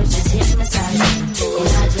 Sometimes your words just hypnotize me. And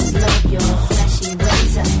I just love your flashy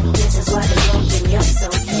ways. This is why they're broken, you're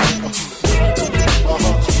so fake. Biggie, biggie,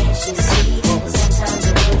 biggie, can't you see? Sometimes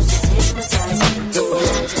your words just hypnotize me. And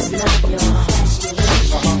I just love your flashy ways.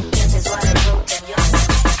 This is why they're broken, you're so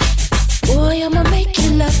fake. Boy, I'ma make you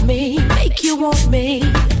love me, make you want me,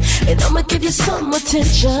 and I'ma give you some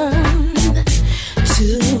attention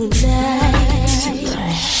tonight.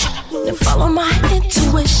 And follow my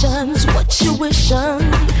intuitions, what you wishin'.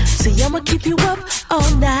 See, I'ma keep you up all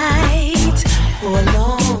night for a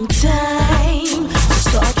long time. So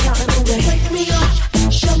start counting away. Wake me up,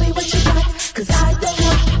 show me what you got, 'cause I don't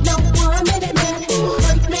want no 1 minute man.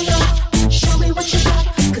 Wake me up, show me what you got,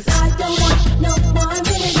 'cause I don't want no 1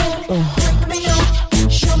 minute man. Wake me up,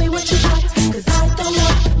 show me what you got, 'cause I don't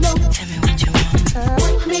want no. Tell me what you want.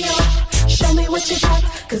 Wake me up, show me what you got,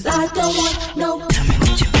 'cause I don't want no. Tell me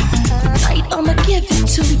what you want. Tonight I'ma give it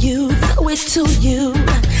to you, throw it to you.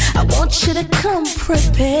 I want you to come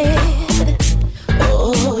prepared.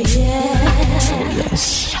 Oh yeah.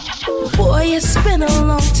 Yes. Boy, it's been a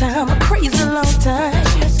long time, a crazy long time,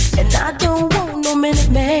 and I don't want no minute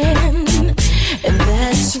man, and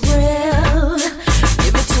that's real.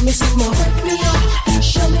 Give it to me some more. Wake me up,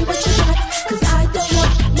 show me what you got, 'cause I don't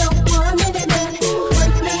want no 1 minute man.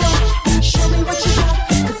 Wake me up, show me what you got,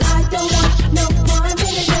 'cause I don't want no 1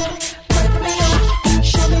 minute man. Wake me up,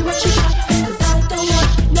 show me what you got, 'cause I don't want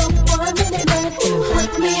no 1 minute man.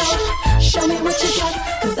 Wake me up, show me what you got,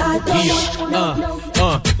 'cause I don't want no.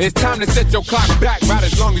 It's time to set your clock back about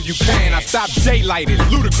as long as you can. I stop daylighted,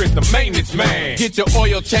 Ludacris, the maintenance man. Get your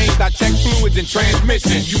oil changed, I check fluids and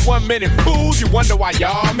transmission. You 1 minute fools, you wonder why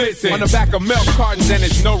y'all missing. On the back of milk cartons and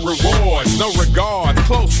it's no rewards, no regards.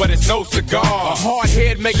 Close, but it's no cigar. A hard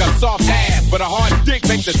head make a soft ass, but a hard dick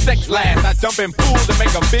make the sex last. I jump in pools and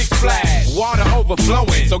make a big splash. Water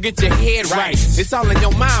overflowing, so get your head right. It's all in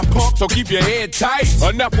your mind, punk, so keep your head tight.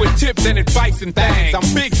 Enough with tips and advice and things.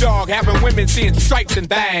 I'm big dog, having women seeing stripes and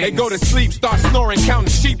things. They go to sleep, start snoring, counting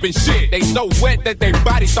sheep and shit. They so wet that their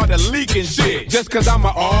body started leaking shit. Just 'cause I'm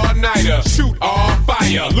an all-nighter, shoot all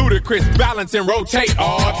fire. Ludacris balance and rotate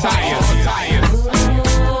all tires.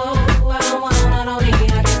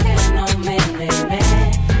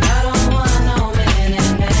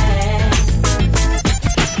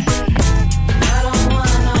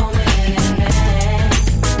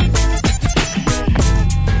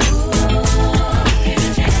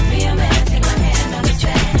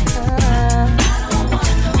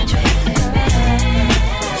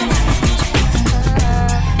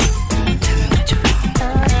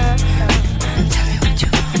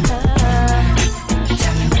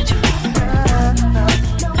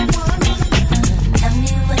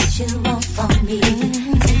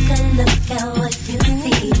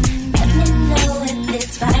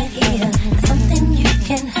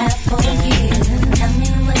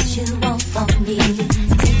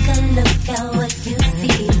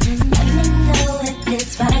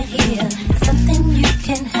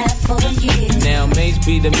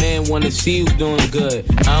 be the man, wanna see you doing good.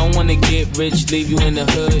 I don't wanna get rich, leave you in the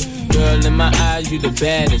hood. Girl, in my eyes, you the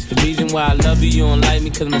baddest. The reason why I love you, you don't like me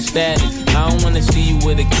cause my status. I don't wanna see you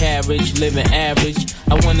with a carriage, living average.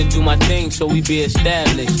 I wanna do my thing so we be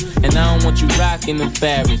established. And I don't want you rocking the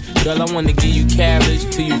fabrics. Girl, I wanna give you carriage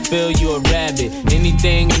till you feel you a rabbit.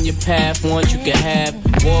 Anything in your path, want you can have.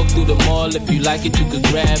 Walk through the mall, if you like it, you could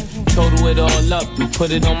grab. Total it all up and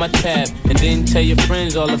put it on my tab. And then tell your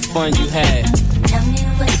friends all the fun you had. Tell me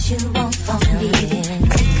what you want from me.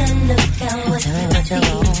 Take a look at what you see.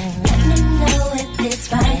 Let me know if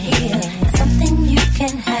it's right here. Something you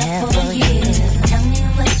can have for a year. Tell me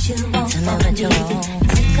what you want from me.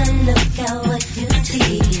 Take a look at what you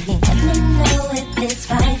see. Let me know if it's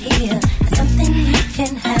right here. Something you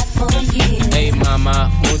can have for a year. Hey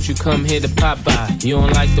mama, won't you come here to Popeye? You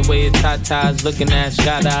don't like the way your tatas looking at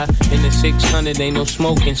Scada. In the 600 ain't no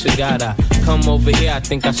smoking cigar. Come over here, I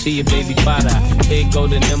think I see your baby father. Here go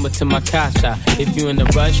the number to my casa. If you in a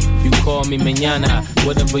rush, you call me mañana.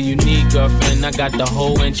 Whatever you need, girlfriend, I got the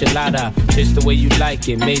whole enchilada. Just the way you like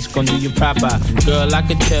it, mate's gon' do you proper. Girl, I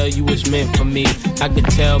could tell you was meant for me. I could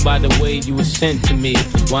tell by the way you was sent to me.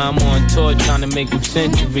 While I'm on tour trying to make them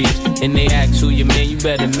centuries. And they ask who your man, you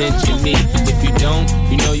better mention me. If you don't,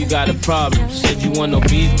 you know you got a problem. Said you want no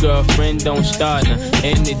beef, girlfriend, don't start now.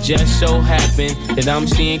 And it just so happened that I'm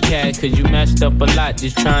seeing cat, cause you messed up a lot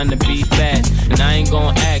just trying to be fast. And I ain't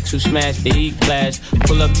gon' ask who smashed the E-class.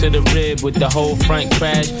 Pull up to the rib with the whole front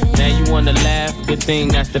crash. Now you wanna laugh, good thing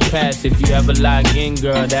that's the past. If you ever lie again,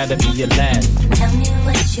 girl, that'll be your last. Tell me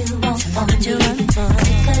what you want from me. Take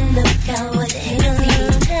a look at what you see.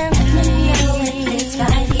 Let me know if it's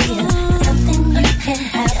right here. Something you can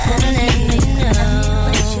have for me. Tell me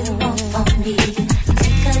what you want from me.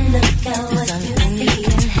 Take a look at what you see.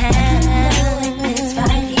 Let me know if it's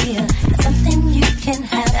right here. Something you can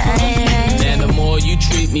have for me. Now the more you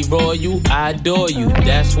treat me royal, I adore you.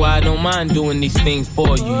 That's why I don't mind doing these things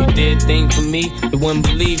for you. You did things for me, you wouldn't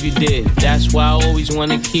believe you did. That's why I always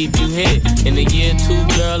wanna keep you here. In a year or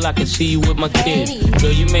two, girl, I can see you with my kids.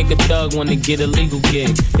 Girl, you make a thug wanna get a legal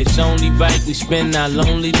gig. It's only right we spend our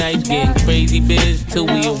lonely nights getting crazy biz till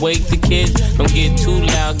we awake the kids. Don't get too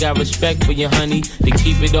loud, got respect for your honey. To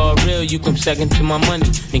keep it all real, you come second to my money.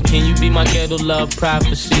 And can you be my ghetto love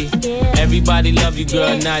prophecy? Everybody love you,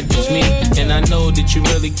 girl, not just me. And I know that you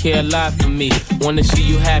really care a lot for me. Wanna see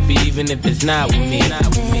you happy even if it's not with me. Not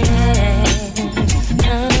with me.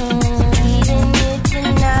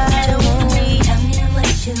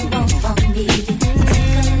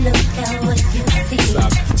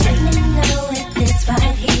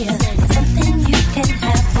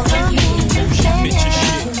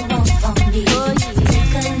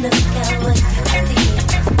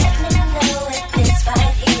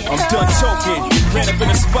 Ran up in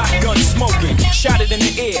a spot, gun smoking. Shot it in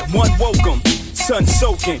the air, one woke him. Sun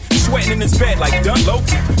soaking, sweating in his bed like Dun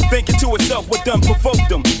Loki. Thinking to himself what done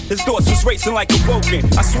provoked him. His thoughts was racing like a Vulcan.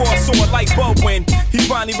 I swore I saw a light bulb when he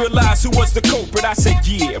finally realized who was the culprit. I said,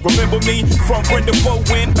 yeah, remember me from friend to foe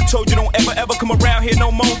when I told you don't ever come around here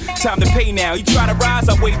no more. Time to pay now. He tried to rise,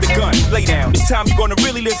 I waved the gun. Lay down. This time you gonna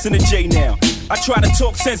really listen to Jay now. I try to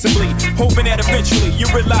talk sensibly, hoping that eventually you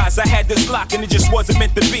realize I had this lock and it just wasn't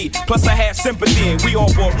meant to be. Plus I had sympathy and we all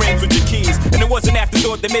wore rings with your keys. And it was an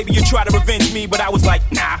afterthought that maybe you try to revenge me, but I was like,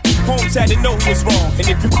 nah, Holmes had to know he was wrong. And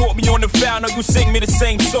if you caught me on the foul, no, you sing me the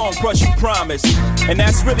same song, plus you promise. And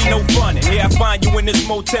that's really no fun. And here I find you in this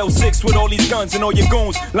Motel 6 with all these guns and all your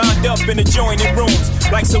goons lined up in adjoining rooms.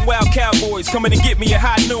 Like some wild cowboys coming to get me at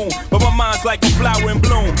high noon. But my mind's like a flower in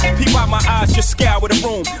bloom. Peep out my eyes, just scour the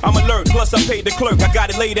room. I'm alert, plus I paid the clerk, I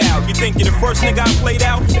got it laid out. You think you're the first nigga I played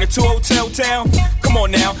out in a 2-hotel town? Come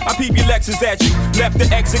on now, I peep your Lexus at you. Left the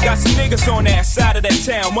exit, got some niggas on that side of that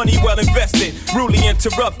town. Money well invested, rudely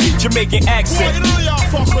interrupted, Jamaican accent.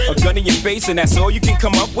 A gun in your face and that's all you can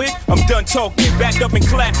come up with? I'm done talking, backed up and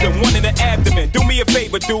clapped him. One in the abdomen, do me a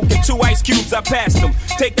favor, Duke. And 2 ice cubes, I passed him.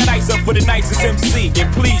 Take that ice up for the nicest MC.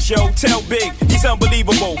 And please, yo, tell Big, he's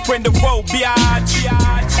unbelievable. Friend of foe, biatch.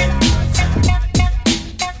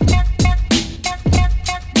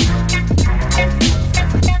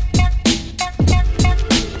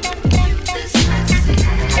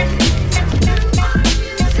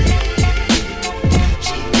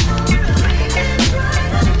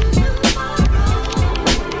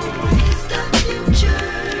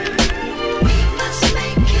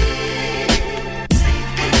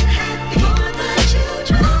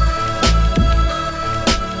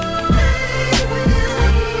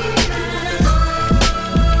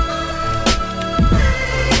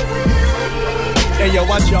 Yo,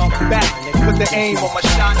 I jump back and put the aim on my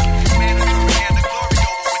shot. Man, I'm the glory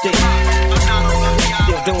over with the I'm not on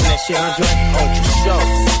still doing that shit, Andre? Oh, for sure.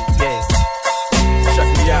 Yeah. Check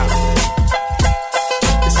me out.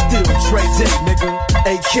 It's still Dre Day, nigga.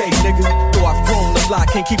 AK, nigga. Though I've grown a lot,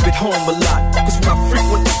 can't keep it home a lot. Cause when I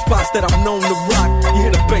frequent the spots that I'm known to rock, you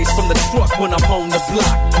hear the bass from the truck when I'm on the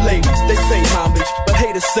block. Ladies, they pay homage, but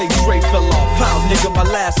haters say Dre fell off. How, nigga, my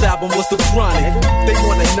last album was The Chronic. They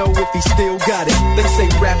wanna know if he still got it. They say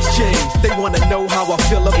raps change, they wanna know how I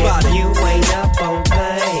feel about it. You ain't up on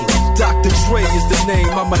things. Dr. Dre is the name,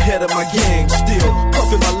 I'm ahead of my game. Still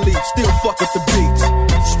puffin' my leaf, still fuck with the beats.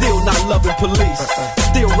 Still not loving police.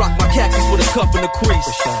 Still rock my khakis with a cuff and a crease.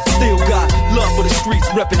 Still got love for the streets,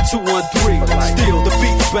 reppin' 213. Still the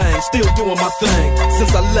beats bang, still doing my thing.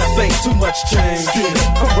 Since I left, ain't too much change. Still,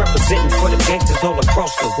 I'm representing for the gangsters all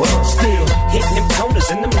across the world. Still hitting them corners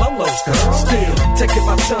and them lolos, girl. Still taking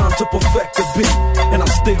my time to perfect the beat, and I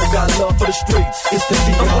still got love for the streets. It's the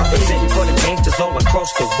D.R.E. I'm representing for the gangsters all across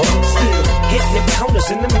the world. Still hitting them corners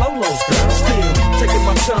and them lolos, girl. Still taking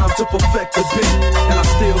my time to perfect the beat, and I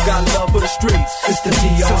still got love for the streets. It's the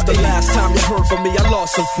D.R.E. Since the last time you heard from me, I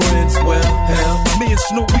lost some friends. Well, hell, me and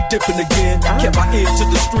Snoop, we dipping again. Kept my ear to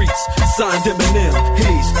the streets, signed Eminem.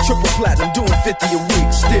 He's triple platinum, doing 50 a week.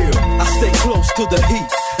 Still, I stay close to the heat,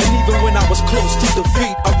 and even when I was close to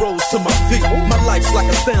defeat, I rose to my feet. My life's like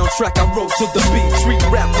a soundtrack, I wrote to the beat. Treat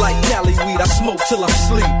rap like Cali weed, I smoke till I'm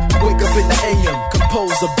sleep. Wake up in the AM,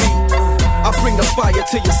 compose a beat. I bring the fire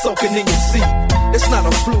till you're soaking in your seat. It's not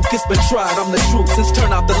a fluke, it's been tried, I'm the truth. Since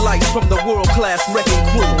turn out the lights from the world-class wrecking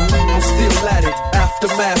crew, I'm still at it, after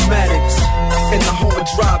mathematics. In the home of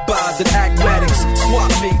drive-bys and acmatics.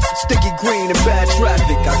 Swap meets, sticky green and bad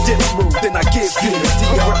traffic. I dip through, then I give you the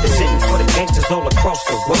D.R.E. I'm representing for the gangsters all across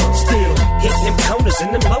the world. Still hitting them corners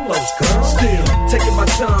and them lolos, girl. Still taking my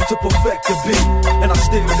time to perfect the beat, and I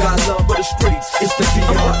still got love for the streets. It's the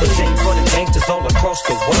D.R.E. I'm representing for the gangsters all across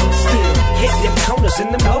the world. Still hitting them corners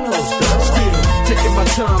and them lolos, girl. Still taking my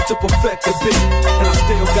time to perfect the beat, and I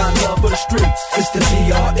still got love for the streets. It's the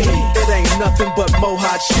D.R.E. It ain't nothing but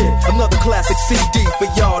mohawk shit. Another classic CD for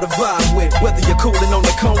y'all to vibe with. Whether you're coolin' on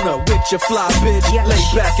the corner with your fly bitch, lay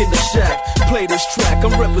back in the shack, play this track.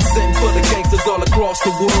 I'm representing for the gangsters all across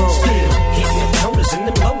the world. Still hitting them corners and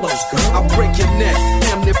them lolos, girl. I'll break your neck,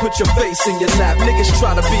 damn near put your face in your lap. Niggas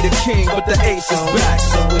try to be the king, but the ace is back.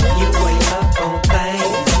 So if you ain't up on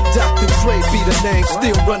things, Dr. Dre be the name,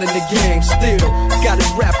 still running the game. Still got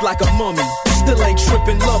it wrapped like a mummy. Still ain't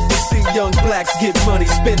tripping, love to see young blacks get money.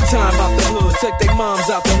 Spend time out the hood, take their moms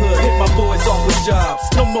out the hood. Hit my boys off with jobs,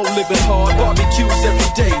 no more living hard. Barbecues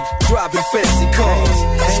every day, driving fancy cars.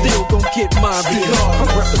 Still gon' get mine regardless.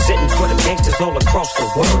 I'm representing for the gangsters all across the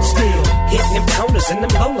world. Still hitting them corners and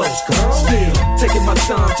them lolos, girl. Still taking my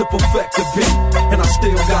time to perfect the beat, and I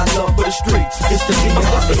still got love for the streets. It's the D.R.E. I'm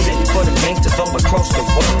representing for the gangsters all across the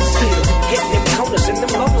world. Still hitting them corners and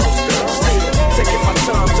them lolos, girl. Still taking my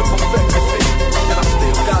time to perfect the beat, and I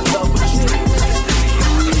still got love for the streets.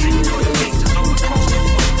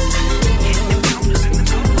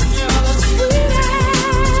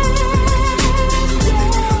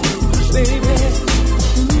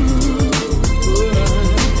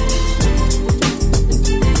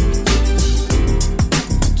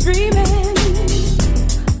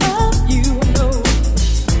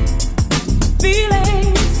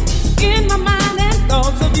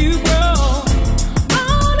 Thoughts of you grow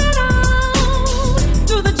on and on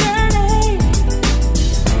through the journey.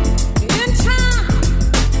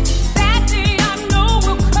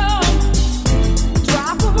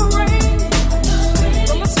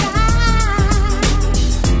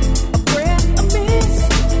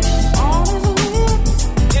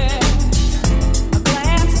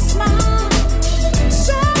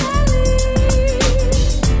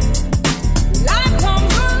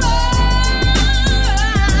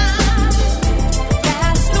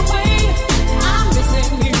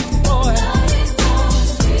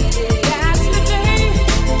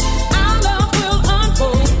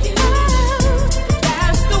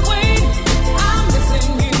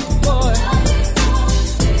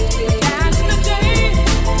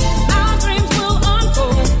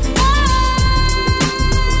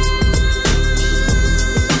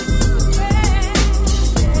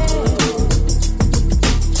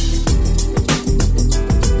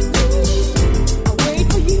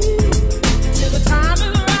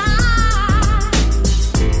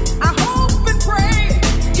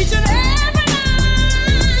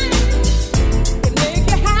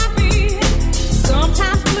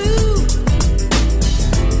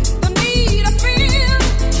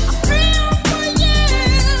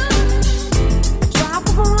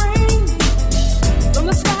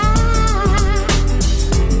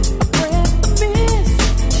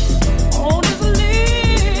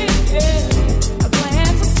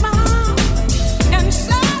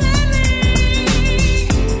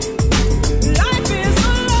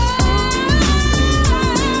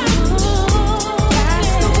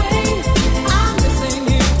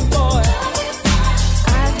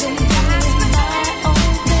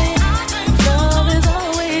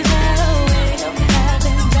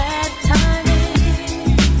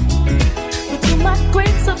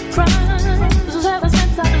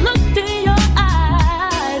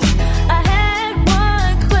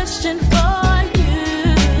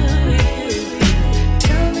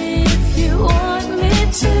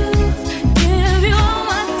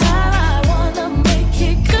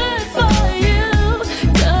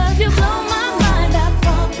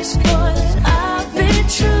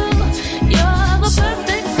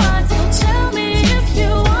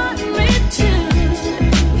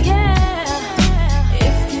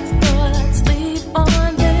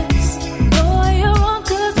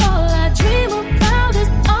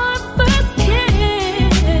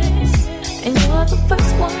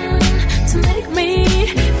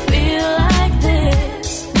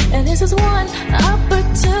 one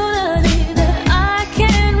opportunity that I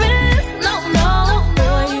can't resist. No,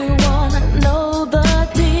 boy, you wanna know the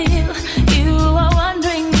deal. You are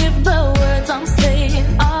wondering if the words I'm saying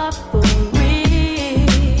are for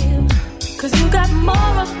real. 'Cause you got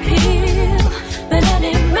more appeal than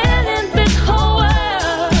any man in this whole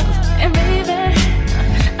world. And baby,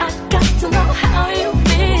 I got to know how you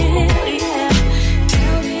feel, yeah.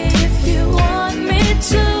 Tell me if you want me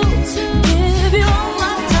to give you all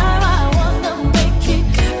my time. I wanna make it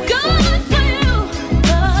good for you.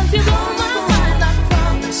 'Cause you blow my mind, I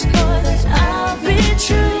promise, 'cause I'll be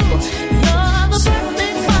true. You're the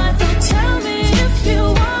perfect find, so tell me if you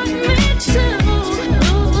want me to.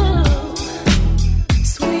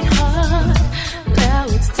 Sweetheart, now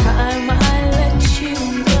it's time I let you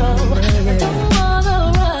go. I don't wanna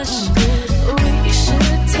rush, we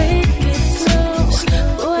should take it slow.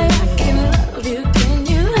 Boy, I can love you, can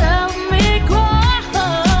you help me grow?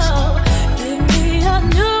 Give me a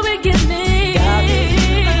new beginning.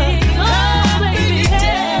 Oh, baby,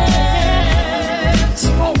 yeah.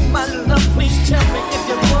 Oh, my love, please tell me if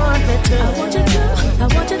you want me to. I want you to, I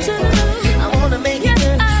want you to. I wanna make it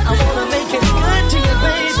good. I wanna make it good to you,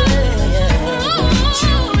 baby.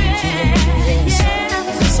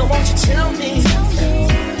 So won't you tell me?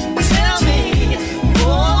 Tell me.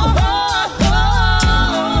 Oh,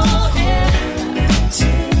 yeah.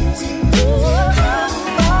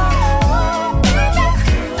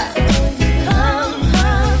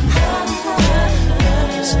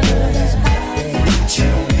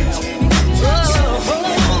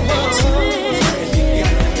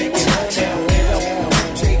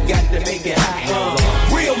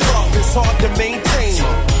 Real love is hard to maintain.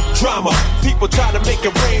 Drama, people try to make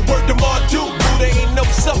it rain. Word to Marduk, boo, there ain't no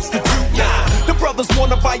substitute. Nah, the brothers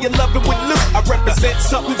wanna buy your loving with loot. I represent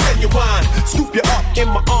something genuine. Scoop you up in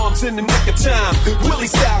my arms in the nick of time. Willie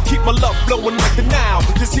style, keep my love flowing like the Nile.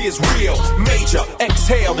 This here's real, major.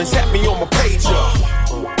 Exhale and tap me on my pager.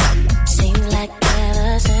 Seems like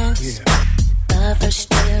ever since the first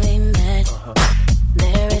day we met,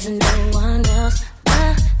 there is no one else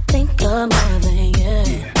I think of more than you.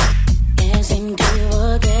 Can't seem to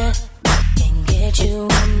forget, can't get you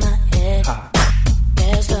on my head.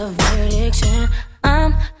 There's the verdict and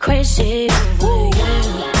I'm crazy over you.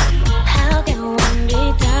 How can one be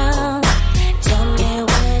down? Tell me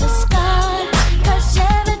where to start. 'Cause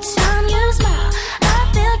every time you smile, I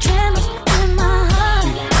feel tremors in my heart.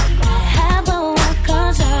 I have but one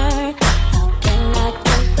concern. How can I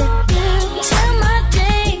get with you till my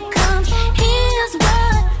day comes? Here's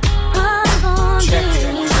what I'm gonna do.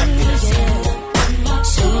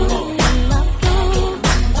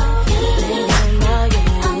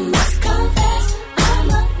 I must confess, I'm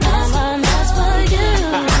a mess for you.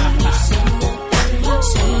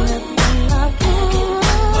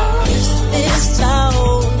 This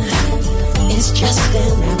town is just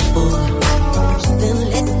an apple. Then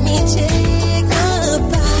let me take a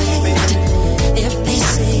bite. If they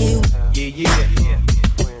say Yeah.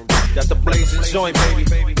 Got the blazing joint,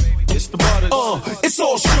 baby. It's the butter. It's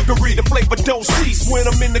all sugary, the flavor don't cease. When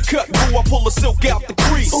I'm in the cut, boo, I pull the silk out the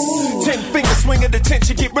crease. 10 fingers swinging, the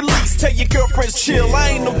tension get released. Tell your girlfriends chill, I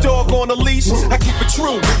ain't no dog on a leash. I keep it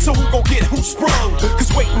true, so who gon' get who sprung?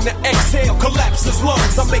 'Cause waiting to exhale collapses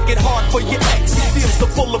lungs. I make it hard for your ex, he feels the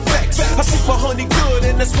full effects. I treat my honey good,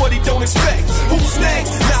 and that's what he don't expect. Who's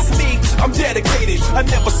next? Not me, I'm dedicated. I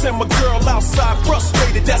never send my girl outside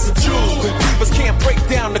frustrated, that's a jewel. Divas can't break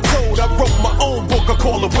down the code. I wrote my own book, I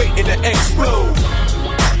call it Waiting to Explode.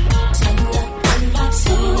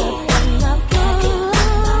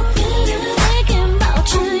 Thinking about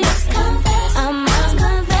you, yes, confess. I must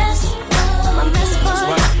confess, I'm a mess for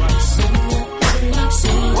you.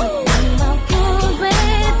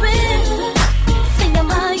 Baby, think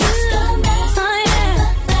about you. Oh, yeah.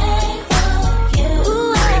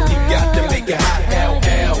 Randy got to make it hot,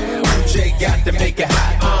 LL. Jay got to make it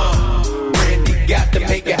hot, Randy got to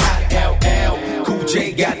make it hot, LL. Cool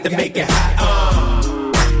J got to make it hot,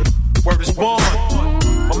 Word is born.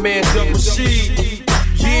 My man Doug Rashid,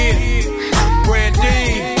 yeah.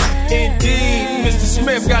 Brandy, indeed. Mr.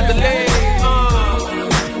 Smith got the leg,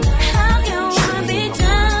 How can one be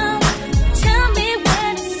down? Tell me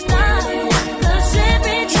where to start. 'Cause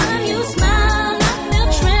every time you smile, I feel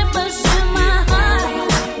tremors in my heart.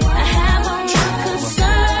 I have only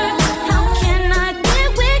concern. How can I get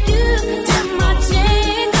with you till my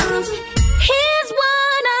day comes? Here's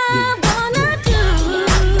what I'm gonna do.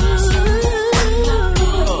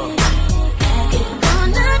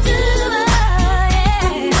 Gonna do, yeah.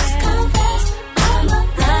 Confess, I'm a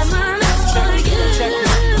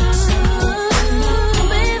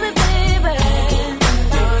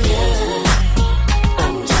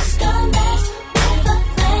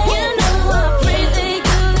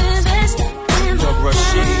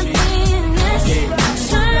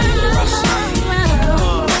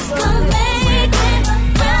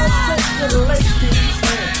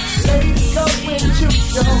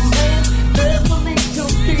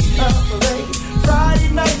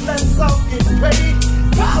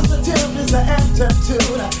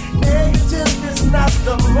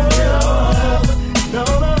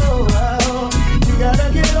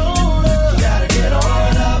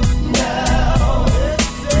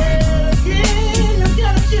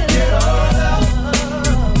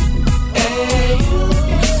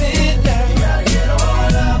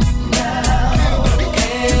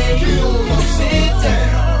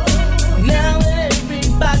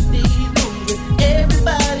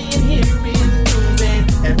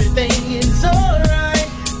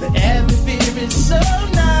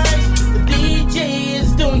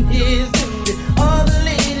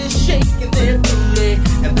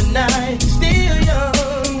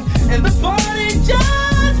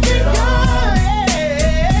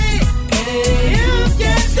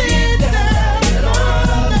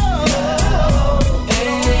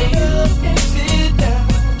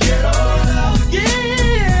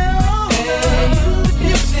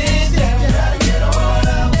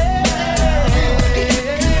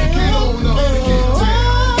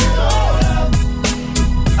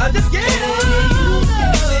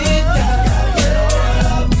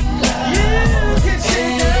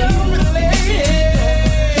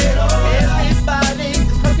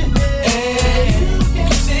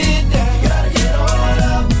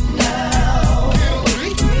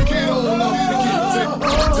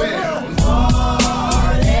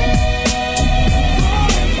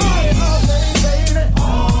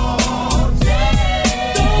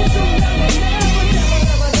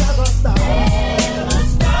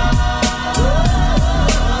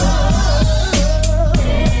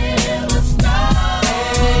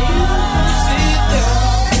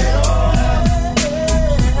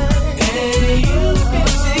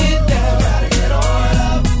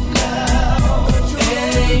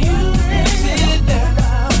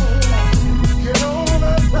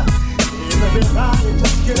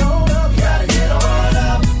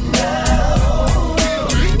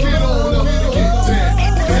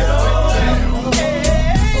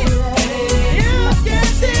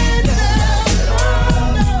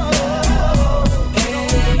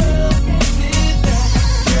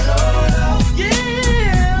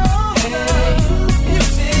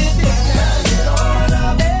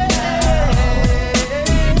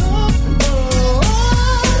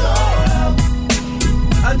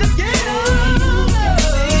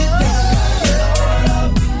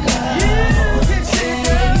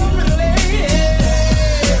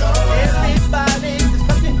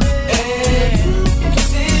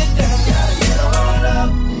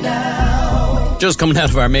just coming out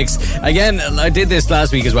of our mix. Again, I did this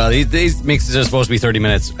last week as well. These mixes are supposed to be 30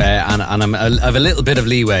 minutes, and I have a little bit of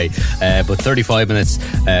leeway, but 35 minutes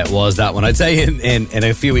was that one. I'd say in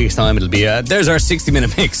a few weeks' time it'll be, there's our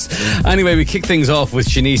 60-minute mix. Anyway, we kick things off with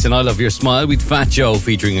Shanice and I Love Your Smile, with Fat Joe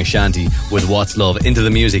featuring Ashanti with What's Love, Into the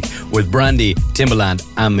Music with Brandy, Timbaland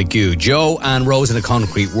and Magoo. Joe and Rose in a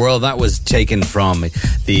Concrete World, that was taken from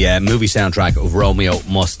the movie soundtrack of Romeo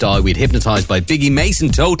Must Die. We'd Hypnotized by Biggie, Mason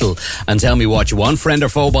Total and Tell Me What You Want, Friend or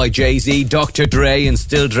Foe by Jay-Z, Dr. Dre and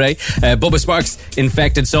Still Dre, Bubba Sparks,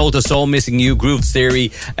 Infected, Soul to Soul, Missing You, Groove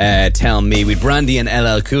Theory, Tell Me, with Brandy and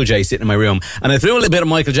LL Cool J sitting in my room, and I threw a little bit of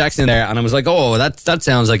Michael Jackson in there, and I was like, oh, that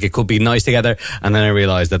sounds like it could be nice together, and then I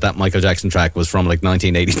realised that Michael Jackson track was from like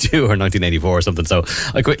 1982 or 1984 or something, so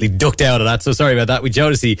I quickly ducked out of that, so sorry about that. With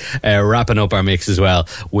Jodeci wrapping up our mix as well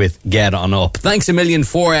with Get On Up. Thanks a million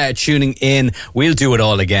for tuning in. We'll do it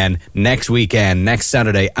all again next weekend, next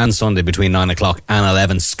Saturday and Sunday between 9 o'clock and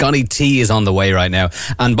 11. Scotty T is on the way right now,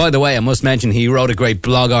 and by the way, I must mention he wrote a great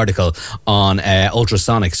blog article on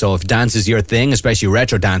Ultrasonic, so if dance is your thing, especially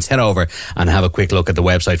retro dance, head over and have a quick look at the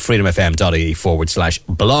website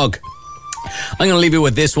freedomfm.ie/blog. I'm going to leave you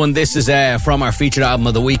with this one. This is from our featured album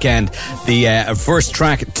of the weekend, the first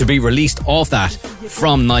track to be released off that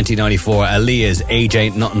from 1994, Aaliyah's Age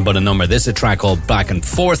Ain't Nothing But a Number. This is a track called Back and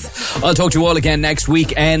Forth. I'll talk to you all again next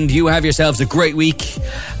week, and you have yourselves a great week.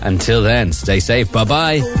 Until then, stay safe.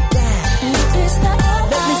 Bye-bye.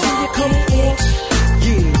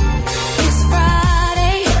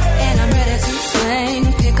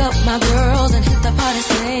 My girls and hit the party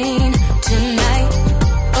scene tonight.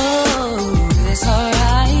 Oh, it's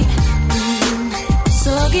alright.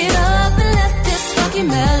 So get up and let this funky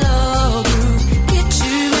mellow groove get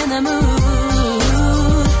you in the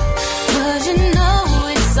mood. 'Cause you know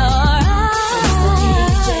it's alright.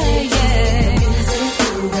 Yeah.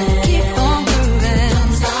 Keep on grooving.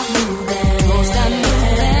 Don't stop moving. Don't stop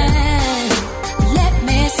moving. Let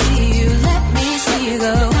me see you. Let me see you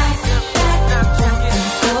go.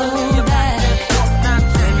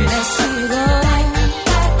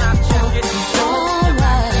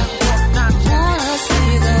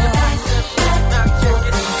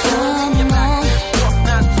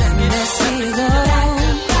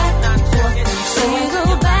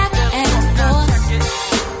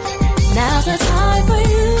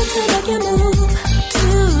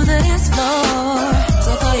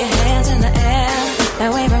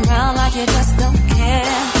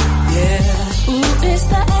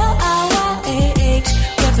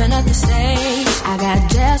 I got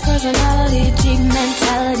jazz personality, G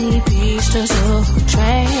mentality, peach to soul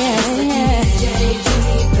train.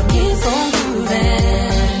 Keep on grooving.